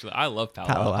that, actually. I love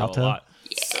Palo Alto a lot.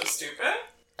 So stupid.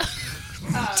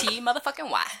 T motherfucking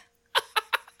Y.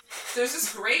 There's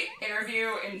this great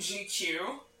interview in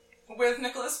GQ with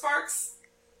Nicholas Sparks.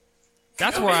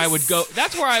 That's where I would go.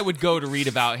 That's where I would go to read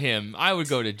about him. I would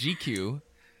go to GQ.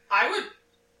 I would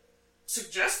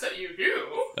suggest that you do.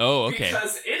 Oh, okay.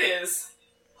 Because it is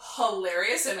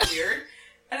hilarious and weird,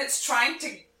 and it's trying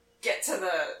to get to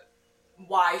the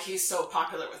why he's so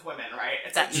popular with women, right?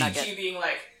 It's That GQ nugget. being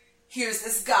here's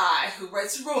this guy who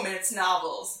writes romance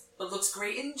novels, but looks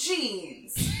great in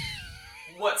jeans.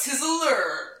 What's his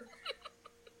allure?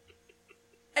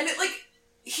 And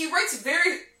he writes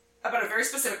about a very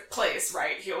specific place,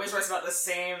 right? He always writes about the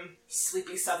same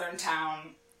sleepy southern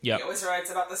town. Yep. He always writes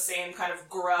about the same kind of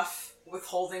gruff,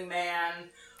 withholding man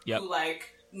who,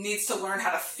 needs to learn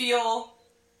how to feel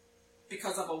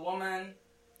because of a woman.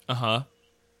 Uh-huh.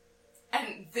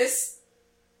 And this,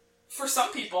 for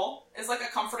some people, is a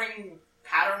comforting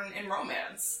pattern in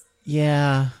romance.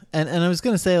 Yeah, and I was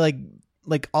gonna say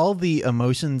like all the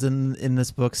emotions in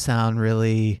this book sound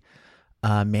really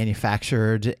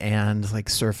manufactured and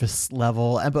surface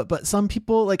level, but some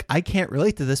people I can't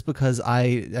relate to this because I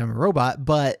am a robot,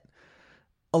 but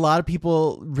a lot of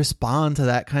people respond to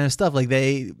that kind of stuff.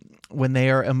 When they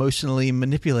are emotionally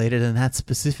manipulated in that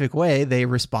specific way, they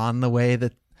respond the way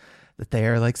that they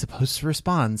are supposed to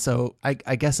respond. So I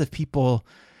guess if people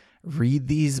read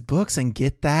these books and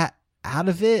get that out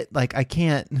of it, I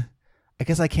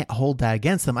guess I can't hold that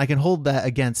against them. I can hold that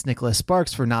against Nicholas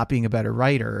Sparks for not being a better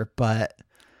writer, but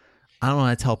I don't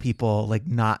want to tell people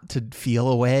not to feel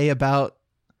a way about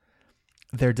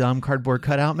their dumb cardboard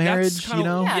cutout marriage.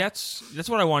 Yeah. That's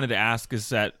what I wanted to ask. Is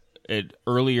that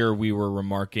earlier we were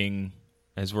remarking,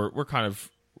 as we're kind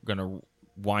of going to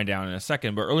wind down in a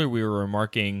second, but earlier we were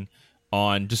remarking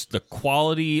on just the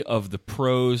quality of the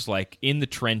prose, in the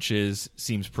trenches,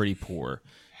 seems pretty poor.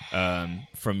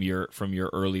 From your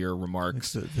earlier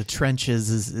remarks, the trenches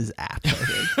is apt. I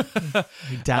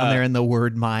think. Down there in the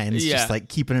word mines, just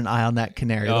keeping an eye on that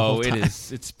canary. The whole time. It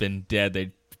is. It's been dead.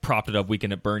 They propped it up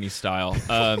Weekend at Bernie style.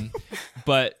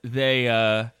 But they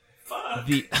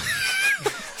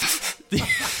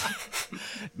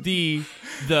the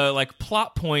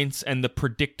plot points and the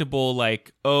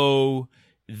predictable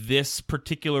this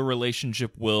particular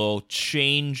relationship will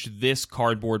change this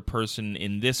cardboard person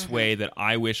in this way that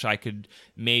I wish I could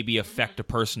maybe affect a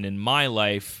person in my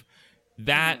life.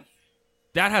 That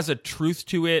has a truth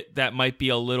to it that might be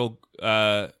a little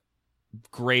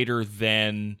greater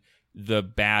than the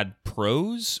bad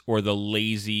prose or the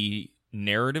lazy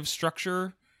narrative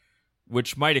structure,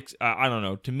 which might I don't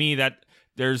know. To me, that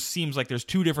seems like there's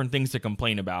two different things to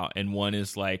complain about, and one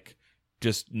is like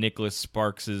just Nicholas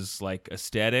Sparks's like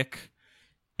aesthetic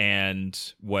and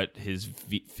what his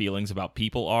feelings about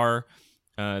people are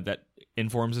that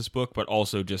informs this book, but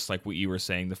also just like what you were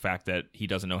saying, the fact that he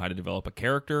doesn't know how to develop a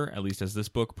character, at least as this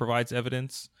book provides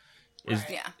evidence.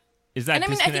 Is that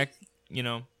disconnect?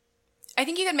 I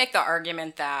think you could make the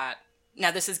argument that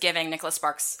now this is giving Nicholas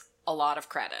Sparks a lot of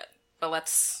credit, but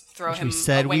let's throw him. We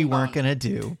said a we wing weren't bone. gonna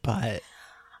do, but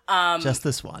just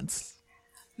this once.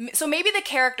 So maybe the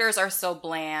characters are so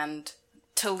bland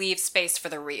to leave space for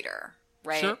the reader,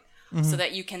 right? Sure. So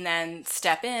that you can then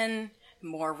step in,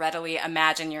 more readily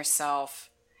imagine yourself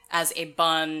as a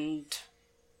bunned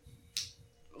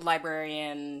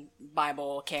librarian,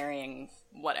 Bible carrying,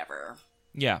 whatever.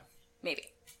 Yeah. Maybe.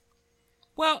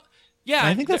 Well, yeah.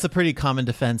 I think that's a pretty common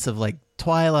defense of like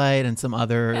Twilight and some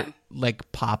other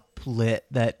like pop lit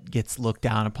that gets looked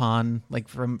down upon, like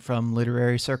from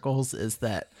literary circles, is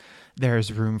that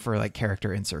there's room for like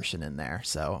character insertion in there.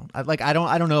 So I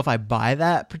don't know if I buy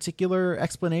that particular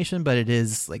explanation, but it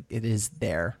is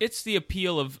there. It's the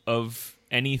appeal of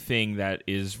anything that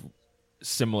is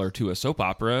similar to a soap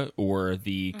opera or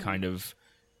the kind of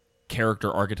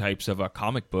character archetypes of a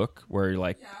comic book, where you're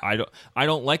like, I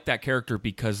don't like that character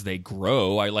because they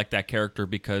grow. I like that character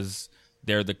because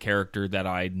they're the character that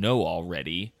I know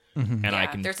already, and I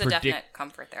can there's a definite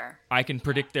comfort there. I can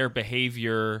predict their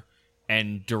behavior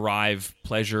and derive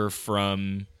pleasure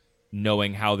from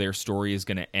knowing how their story is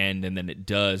going to end, and then it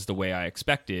does the way I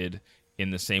expected,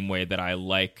 in the same way that I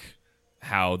like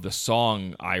how the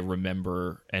song I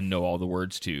remember and know all the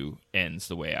words to ends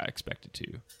the way I expect it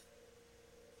to.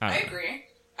 I agree.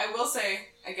 I will say,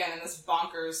 again, in this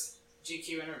bonkers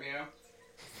GQ interview,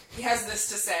 he has this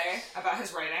to say about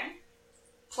his writing.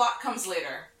 Plot comes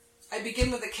later. I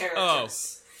begin with the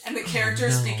characters. And the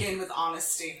characters begin with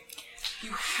honesty.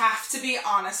 You have to be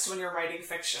honest when you're writing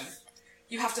fiction.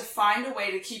 You have to find a way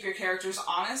to keep your characters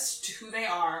honest to who they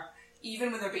are,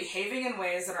 even when they're behaving in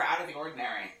ways that are out of the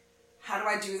ordinary. How do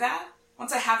I do that?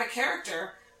 Once I have a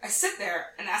character, I sit there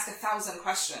and ask 1,000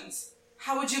 questions.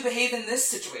 How would you behave in this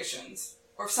situation?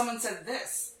 Or if someone said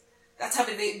this? That's how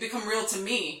they become real to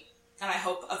me, and I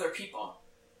hope other people.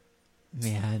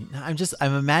 Man,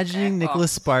 I'm imagining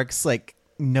Nicholas Sparks' like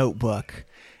notebook,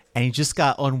 and he just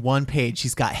got on one page,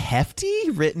 he's got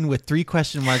hefty written with 3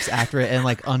 question marks after it and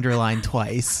like underlined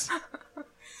twice.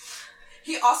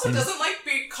 He also doesn't like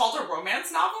being called a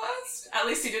romance novelist. At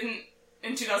least he didn't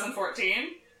in 2014.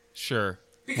 Sure.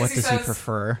 Because What he does says he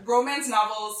prefer? romance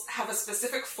novels have a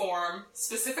specific form,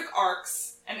 specific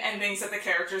arcs, and endings that the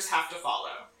characters have to follow.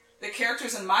 The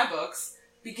characters in my books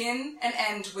begin and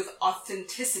end with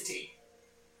authenticity,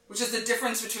 which is the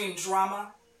difference between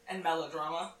drama and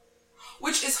melodrama,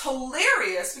 which is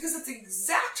hilarious because it's the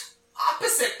exact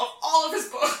opposite of all of his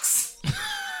books.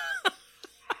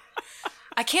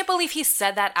 I can't believe he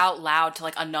said that out loud to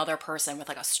like another person with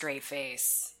like a straight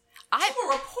face. I'm a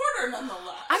reporter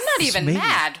nonetheless. I'm not even maybe-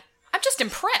 mad. I'm just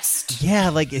impressed. Yeah,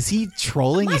 like is he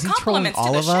trolling? My Is he trolling compliments to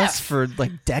all the of us chef. for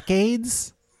like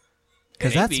decades?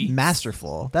 Because that's Maybe.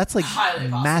 masterful. That's like Highly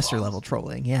possible. master level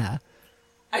trolling. Yeah.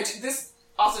 This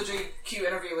also GQ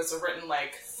interview was written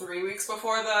like 3 weeks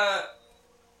before the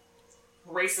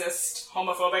racist,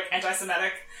 homophobic,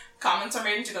 anti-Semitic comments are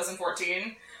made in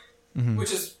 2014,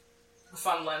 which is a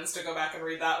fun lens to go back and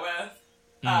read that with.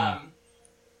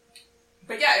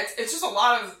 But yeah, it's just a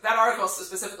lot of, that article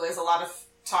specifically is a lot of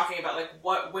talking about like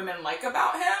what women like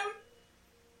about him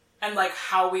and like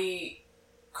how we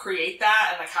create that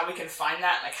and like how we can find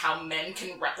that and like how men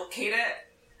can replicate it.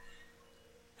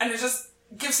 And it just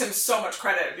gives him so much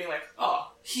credit being like,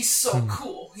 oh, he's so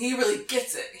cool. He really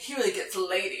gets it. He really gets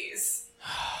ladies.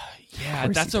 Yeah,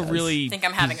 course that's he a does. really... I think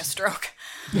I'm having a stroke.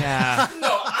 Yeah.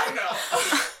 No, I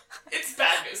know. It's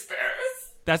bad news bears.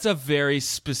 That's a very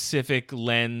specific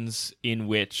lens in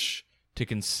which to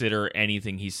consider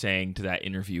anything he's saying to that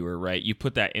interviewer, right? You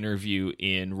put that interview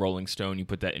in Rolling Stone, you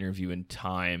put that interview in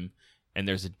Time, and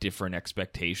there's a different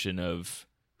expectation of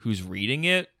who's reading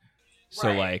it. So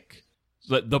Right.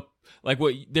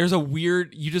 there's a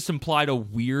weird, you just implied a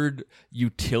weird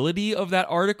utility of that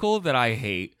article that I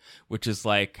hate, which is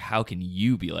like, how can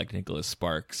you be like Nicholas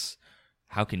Sparks?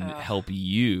 How can it help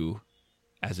you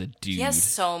as a dude? He has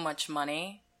so much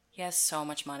money. He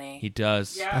He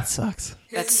does. Yeah. That sucks. His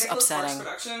That's Nicholas Sparks upsetting.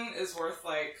 production is worth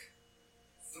like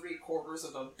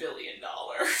 $750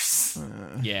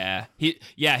 million.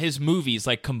 Yeah. His movies,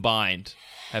 like combined,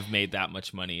 have made that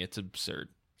much money. It's absurd.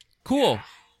 Cool.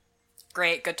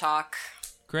 Great, good talk.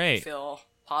 Great. Feel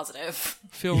positive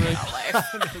Feel really. about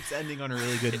life. It's ending on a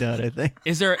really good note, I think.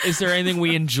 Is there anything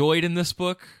we enjoyed in this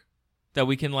book? that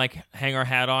we can like hang our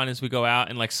hat on as we go out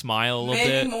and like smile a little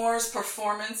Mandy bit? Moore's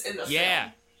performance in the Yeah.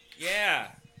 film, Yeah.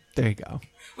 There you go.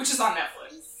 which is on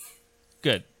Netflix.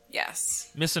 Good. Yes.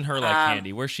 Missing her like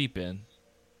candy. Where's she been?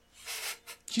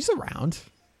 She's around.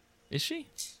 Is she?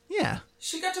 Yeah.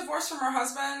 She got divorced from her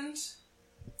husband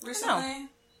recently,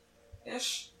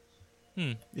 ish.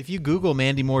 If you Google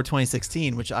Mandy Moore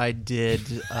 2016, which I did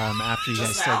after you guys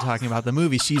Just started now. talking about the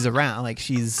movie, she's around. Like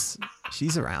she's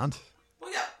around.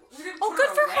 Well, yeah, we didn't Oh, put good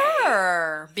her for away.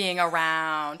 her being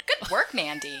around. Good work,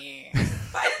 Mandy. But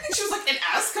I didn't think she was like in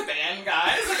Azkaban,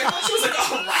 guys. Like I thought she was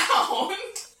like around.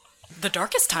 The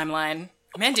darkest timeline.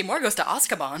 Mandy Moore goes to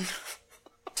Azkaban.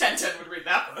 1010 would read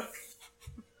that book.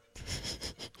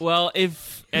 Well,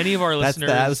 if any of our listeners...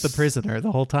 That was the prisoner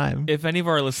the whole time. If any of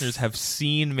our listeners have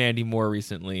seen Mandy Moore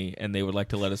recently and they would like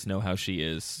to let us know how she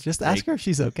is... Just ask her if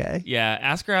she's okay. Yeah,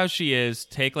 ask her how she is.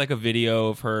 Take like a video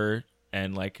of her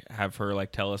and like have her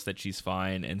like tell us that she's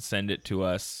fine and send it to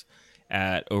us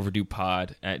at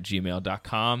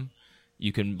overduepod@gmail.com.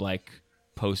 You can like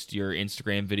post your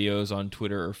Instagram videos on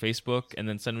Twitter or Facebook and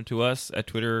then send them to us at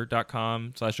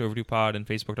twitter.com/overduepod and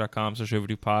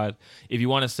facebook.com/overduepod. If you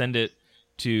want to send it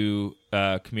to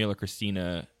Camille or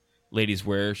Christina, ladies,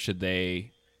 where should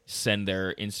they send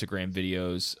their Instagram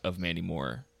videos of Mandy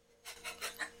Moore?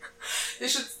 They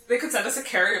could send us a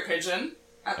carrier pigeon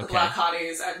at Okay.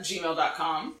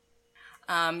 theblackHotties@gmail.com.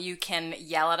 You can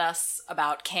yell at us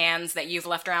about cans that you've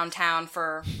left around town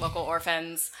for local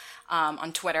orphans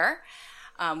on Twitter.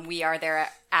 We are there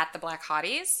at the Black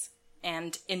Hotties,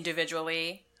 and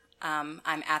individually, I'm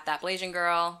at that Blasian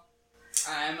Girl.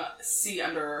 I'm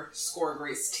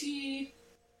C_Grace T.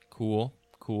 Cool.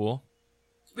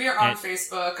 We are on And-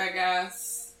 Facebook, I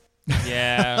guess.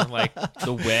 Yeah, like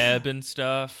the web and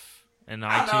stuff, and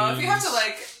I iTunes. don't know. If you have to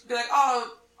like be like,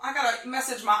 oh, I gotta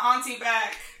message my auntie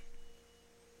back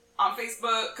on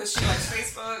Facebook because she likes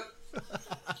Facebook.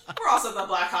 We're also the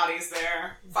Black Hotties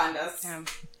there. Find us. Yeah.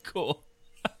 Cool.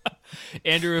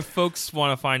 Andrew, if folks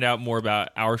want to find out more about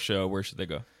our show, where should they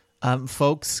go?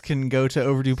 Folks can go to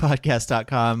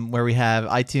overduepodcast.com where we have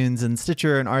iTunes and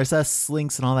Stitcher and RSS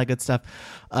links and all that good stuff.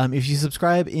 If you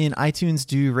subscribe in iTunes,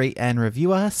 do rate and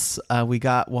review us. We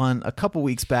got one a couple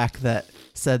weeks back that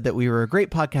said that we were a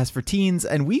great podcast for teens,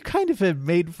 and we kind of have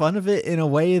made fun of it in a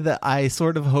way that I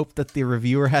sort of hope that the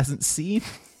reviewer hasn't seen.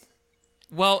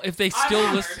 Well, if they still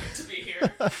I'm listen, honored to be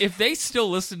here. if they still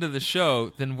listen to the show,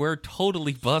 then we're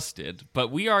totally busted.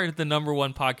 But we are the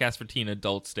 #1 podcast for teen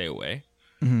adults. Stay away.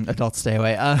 Adults stay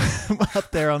away.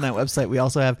 Up there on that website, we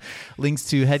also have links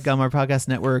to HeadGum, our podcast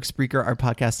network, Spreaker, our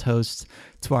podcast host,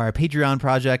 to our Patreon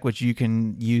project, which you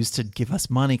can use to give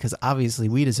us money because obviously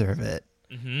we deserve it.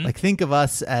 Like, think of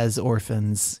us as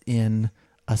orphans in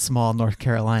a small North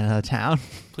Carolina town.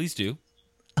 Please do.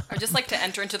 I'd just like to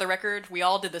enter into the record. We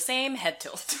all did the same head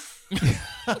tilt. Is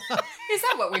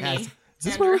that what we mean? Is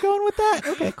this where we're going with that?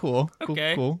 Okay, cool.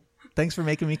 Okay. Cool. Thanks for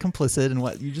making me complicit in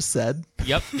what you just said.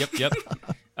 Yep.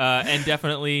 And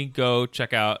definitely go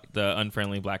check out the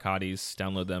Unfriendly Black Hotties.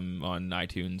 Download them on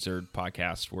iTunes or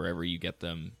podcast, wherever you get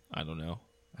them. I don't know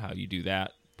how you do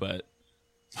that, but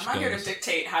I'm not here to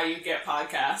dictate how you get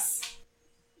podcasts.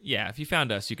 yeah, if you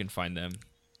found us, you can find them.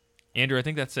 Andrew, I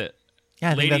think that's it.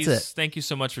 Yeah, I think Ladies, that's it. thank you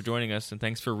so much for joining us, and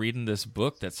thanks for reading this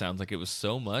book that sounds like it was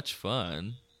so much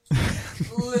fun.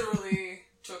 Literally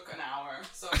took an hour,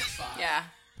 so it's fun. Yeah.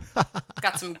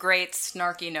 Got some great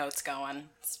snarky notes going.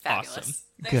 It's fabulous. Awesome.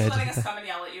 Thanks Good. for letting us come and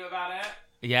yell at you about it.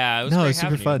 Yeah, it was No, great it's super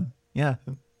having you. fun. Yeah.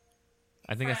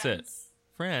 I think that's it.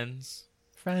 Friends.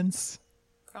 Friends,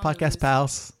 From the podcast booze.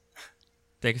 pals.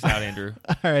 Take us out, Andrew.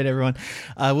 All right, everyone.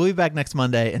 We'll be back next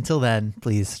Monday. Until then,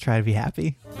 please try to be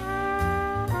happy.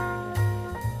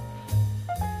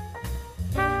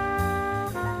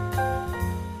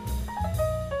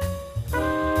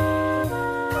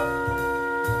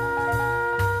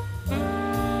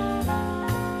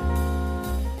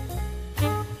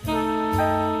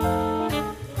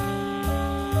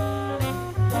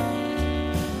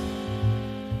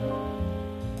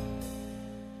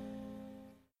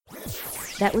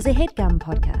 That was a HeadGum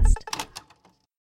podcast.